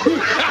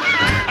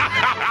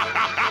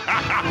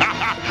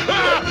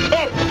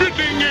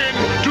 Fitting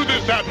into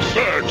this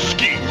absurd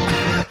scheme.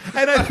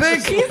 And I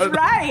think he's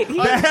right. He's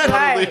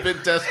right.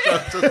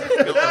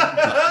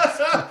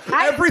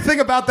 Everything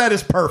about that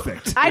is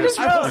perfect. I just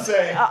wrote,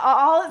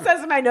 all it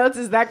says in my notes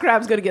is that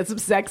crab's going to get some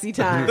sexy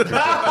time.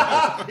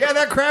 Yeah,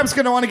 that crab's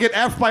going to want to get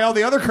F'd by all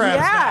the other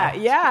crabs.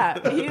 Yeah.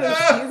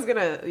 He's going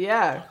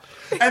to,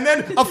 And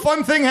then a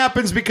fun thing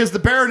happens because the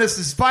Baroness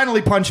is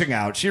finally punching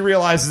out. She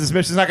realizes this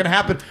mission's not going to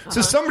happen.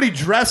 So somebody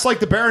dressed like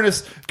the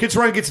Baroness gets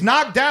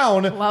knocked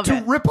down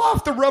rip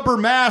off the rubber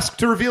mask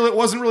to reveal it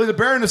wasn't really the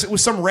Baroness. It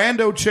was some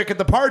rando chick at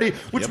the party,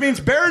 which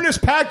means Baroness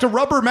packed a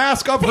rubber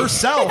mask of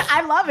herself.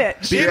 I love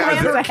it. She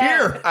plans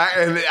ahead.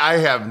 I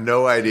have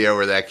no idea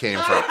where that came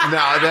from.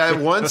 Now, that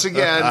once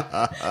again,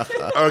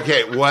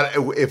 okay, what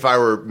if I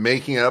were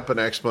making up an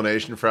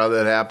explanation for how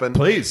that happened?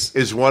 Please.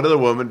 Is one of the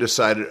women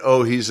decided,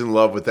 he's in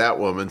love with that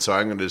woman, so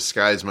I'm going to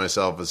disguise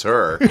myself as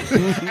her.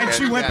 and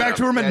she went back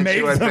to her room and made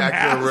she went back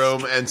to her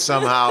room and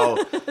somehow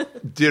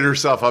did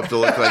herself up to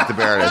look like the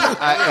Baroness.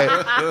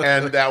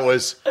 And that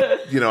was,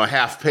 a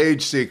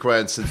half-page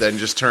sequence that then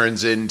just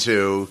turns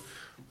into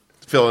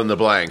fill in the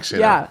blanks.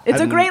 Yeah,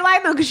 it's a great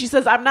line, though, because she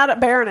says, I'm not a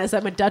Baroness,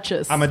 I'm a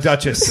Duchess. I'm a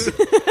Duchess. The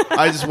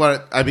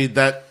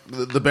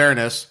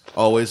Baroness,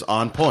 always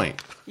on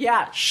point.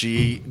 Yeah.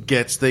 She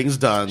gets things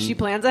done. She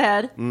plans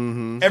ahead.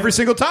 Mm-hmm. Every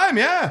single time,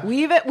 yeah.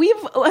 We've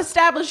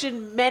established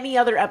in many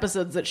other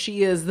episodes that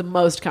she is the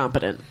most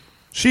competent.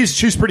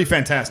 She's pretty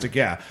fantastic,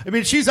 yeah. I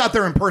mean, she's out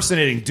there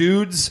impersonating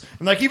dudes.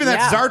 And even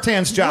that's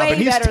Zartan's job, and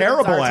he's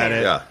terrible at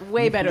it. Yeah.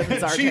 Way better than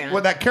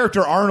Zartan. That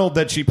character Arnold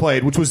that she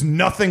played, which was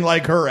nothing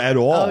like her at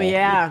all. Oh,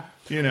 yeah.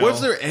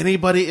 Was there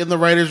anybody in the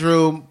writer's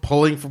room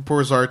pulling for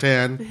poor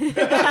Zartan?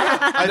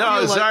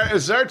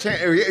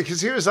 Zartan,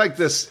 because he was like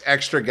this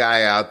extra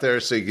guy out there,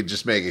 so you could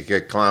just make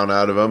a clown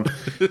out of him.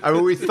 I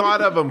mean, we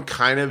thought of him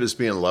kind of as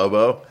being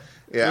Lobo.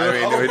 Yeah,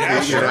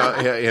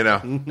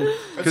 I mean,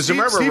 because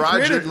remember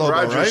Roger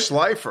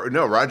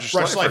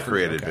Schleifer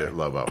created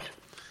Lobo.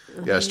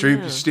 Yeah,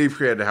 Steve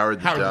created Howard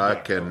the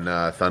Duck and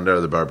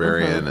Thunder the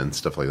Barbarian and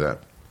stuff like that.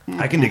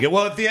 I can dig it.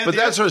 Well, at the end, but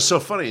that's what's so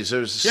funny is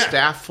there's a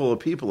staff full of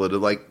people that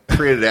have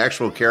created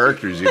actual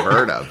characters you've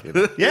heard of.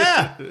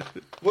 Yeah.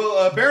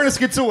 Well, Baroness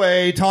gets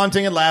away,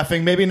 taunting and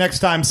laughing. Maybe next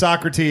time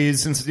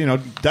Socrates, since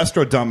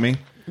Destro dumped me.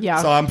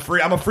 Yeah. So I'm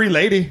free. I'm a free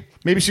lady.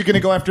 Maybe she's going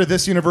to go after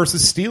this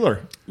universe's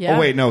Steeler. Yeah. Oh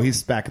wait, no,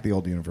 he's back at the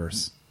old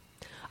universe.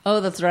 Oh,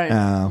 that's right.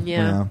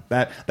 Yeah.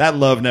 That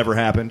love never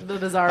happened. The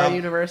Bizarro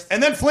universe.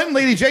 And then Flint and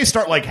Lady J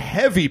start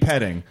heavy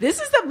petting.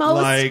 This is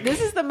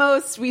the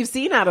most we've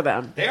seen out of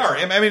them. They are.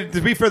 I mean,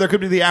 to be fair, there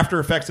could be the after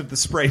effects of the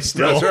spray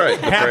still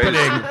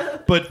happening.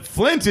 But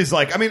Flint is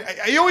I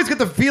always get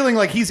the feeling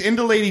he's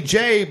into Lady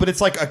J, but it's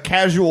a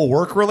casual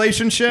work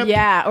relationship.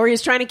 Yeah, or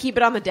he's trying to keep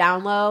it on the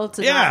down low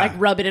to not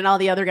rub it in all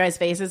the other guys'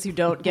 faces who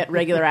don't get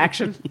regular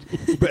action.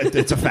 But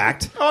it's a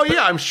fact. Oh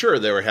yeah, I'm sure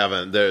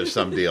there's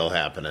some deal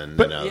happening.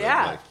 But,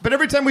 but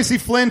every time we see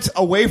Flint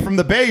away from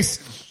the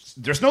base,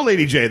 there's no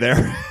Lady J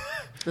there.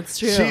 That's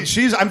true.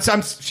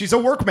 She's a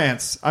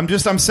workman's. I'm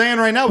saying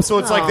right now. So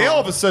it's like they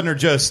all of a sudden are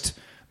just.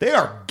 They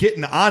are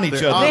getting on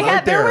each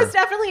other. There was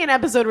definitely an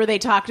episode where they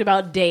talked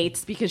about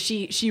dates because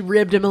she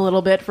ribbed him a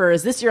little bit for,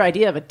 is this your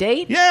idea of a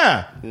date?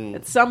 Yeah.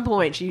 At some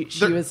point, she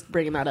was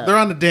bringing that up. They're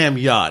on the damn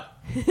yacht.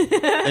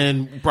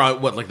 And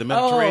probably, like the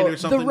Mediterranean or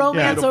something? The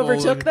romance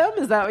overtook them?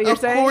 Is that what you're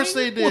saying? Of course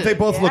they did. Well, they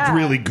both looked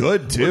really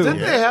good, too. Well, didn't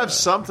they have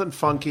something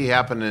funky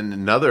happen in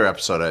another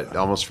episode? I'd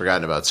almost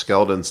forgotten about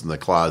Skeletons in the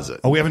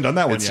Closet. Oh, we haven't done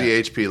that one yet. It's the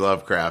H.P.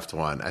 Lovecraft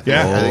one. I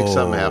think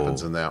something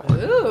happens in that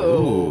one.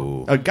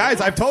 Ooh. Guys,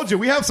 I've told you,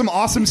 we have some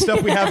awesome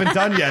stuff we haven't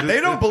done yet.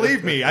 They don't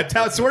believe me. I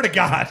swear to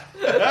God.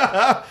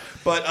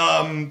 But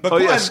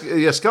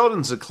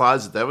Skeletons in the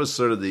Closet, that was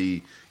sort of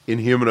the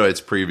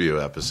Inhumanoids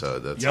preview episode.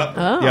 That's yep.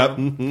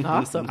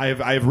 Awesome.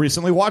 I've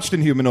recently watched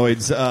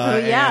Inhumanoids.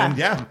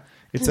 And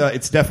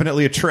it's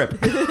definitely a trip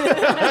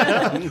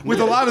with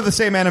a lot of the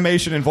same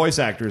animation and voice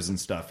actors and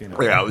stuff.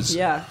 Yeah, it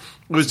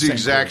was the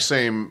exact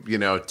same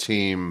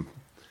team.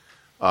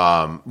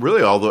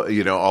 Really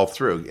all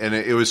through, and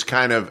it was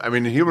kind of. I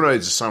mean, Inhumanoids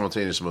is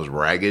simultaneously the most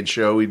ragged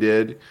show we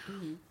did,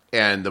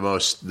 and the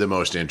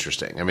most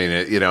interesting. I mean,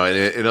 in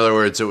other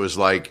words, it was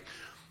like.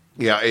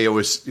 Yeah, it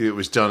was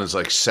done as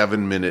like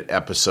 7-minute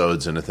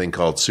episodes in a thing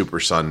called Super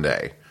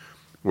Sunday,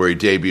 where he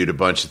debuted a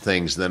bunch of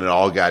things, and then it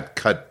all got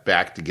cut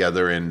back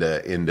together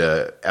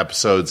into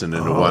episods and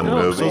into one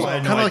movie. So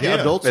kind of like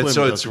Adult Swim. And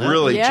so it's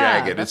really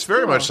jagged. It's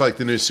very much like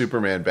the new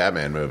Superman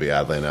Batman movie,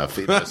 oddly enough.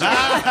 As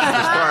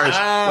far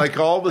as like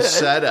all the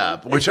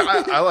setup, which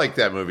I like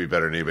that movie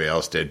better than anybody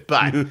else did,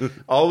 but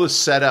all the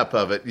setup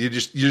of it, you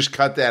just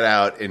cut that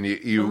out, and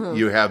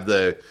you have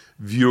the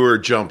viewer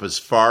jump as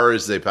far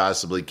as they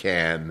possibly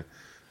can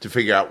to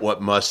figure out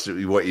what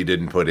you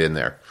didn't put in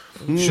there.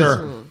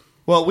 Sure.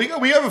 Well, we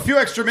have a few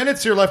extra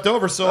minutes here left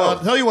over, so I'll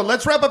tell you what,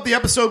 let's wrap up the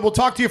episode. We'll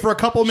talk to you for a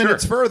couple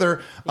minutes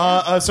further.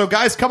 So,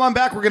 guys, come on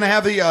back. We're going to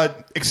have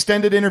the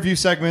extended interview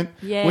segment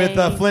with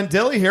Flint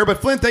Dille here.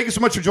 But, Flint, thank you so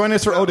much for joining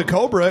us for Ode to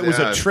Cobra. It was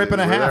a trip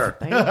and a half.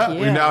 Thank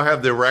you. We now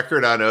have the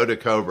record on Ode to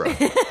Cobra.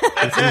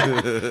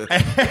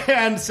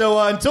 And so,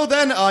 until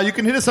then, you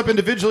can hit us up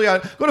individually. Go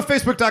to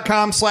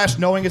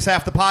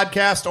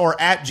Facebook.com/KnowingIsHalfThePodcast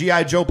or at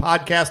G.I. Joe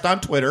Podcast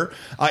on Twitter.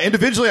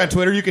 Individually on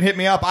Twitter, you can hit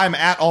me up. I'm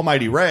at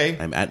Almighty Ray.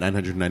 I'm at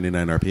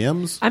 999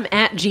 RPMs. I'm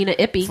at Gina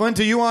Ippy. Flint,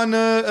 are you on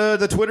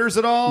the Twitters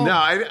at all? No,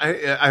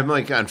 I'm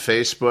like on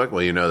Facebook.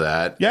 Well, you know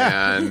that.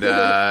 Yeah.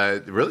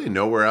 And really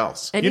nowhere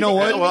else. You know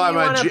what? Well, I'm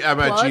on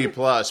G+,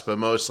 but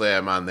mostly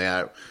I'm on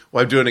that.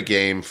 Well, I'm doing a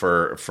game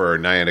for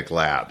Niantic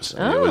Labs.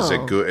 And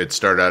it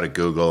started out at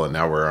Google, and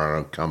now we're our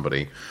own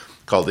company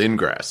called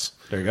Ingress.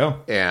 There you go.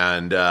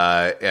 And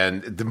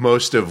the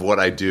most of what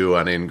I do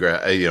on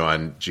Ingress,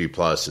 on G+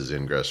 is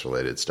Ingress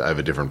related stuff. I have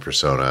a different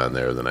persona on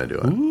there than I do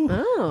on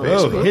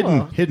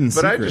Facebook. Hidden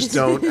but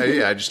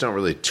secret. I just don't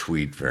really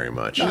tweet very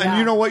much. And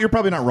you know what? You're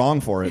probably not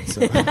wrong for it.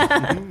 So.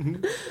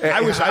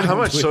 How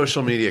much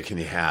social media can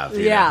you have?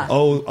 You know?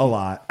 Oh, a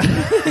lot.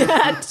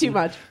 Too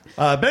much.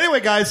 But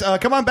anyway, guys,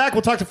 come on back.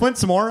 We'll talk to Flint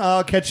some more.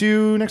 I'll catch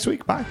you next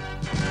week. Bye.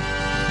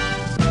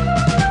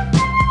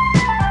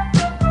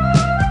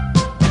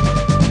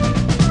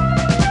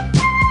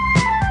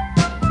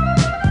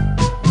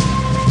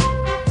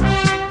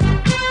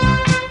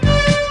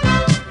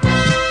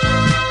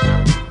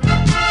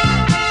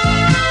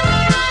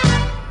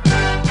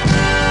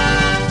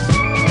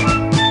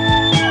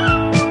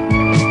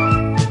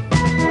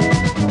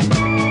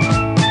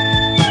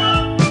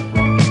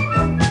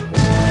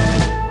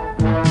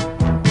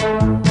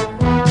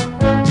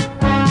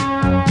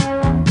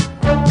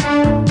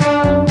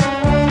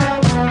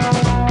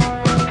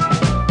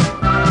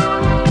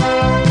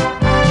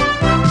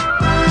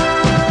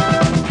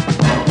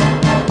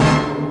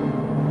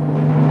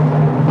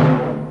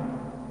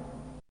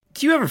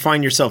 Do you ever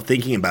find yourself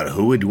thinking about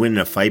who would win in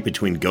a fight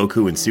between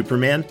Goku and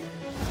Superman?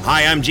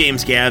 Hi, I'm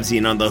James Gavsey,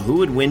 and on The Who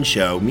Would Win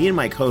show, me and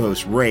my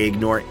co-host Ray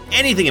ignore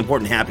anything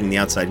important happening in the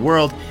outside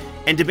world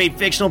and debate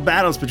fictional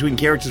battles between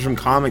characters from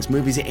comics,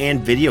 movies,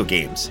 and video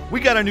games. We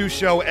got a new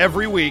show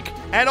every week,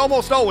 and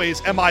almost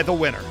always am I the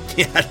winner.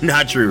 Yeah,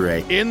 not true,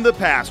 Ray. In the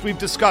past, we've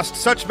discussed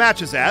such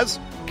matches as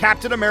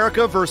Captain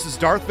America versus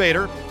Darth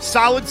Vader,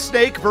 Solid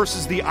Snake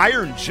versus the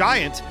Iron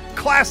Giant,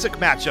 classic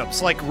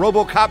matchups like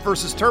RoboCop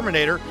versus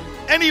Terminator,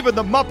 and even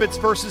the Muppets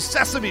versus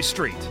Sesame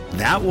Street.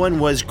 That one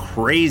was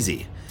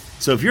crazy.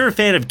 So if you're a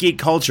fan of geek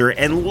culture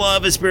and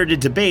love a spirited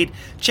debate,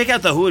 check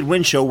out The Who Would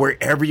Win show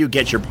wherever you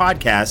get your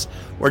podcasts,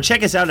 or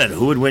check us out at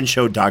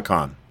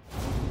whowouldwinshow.com.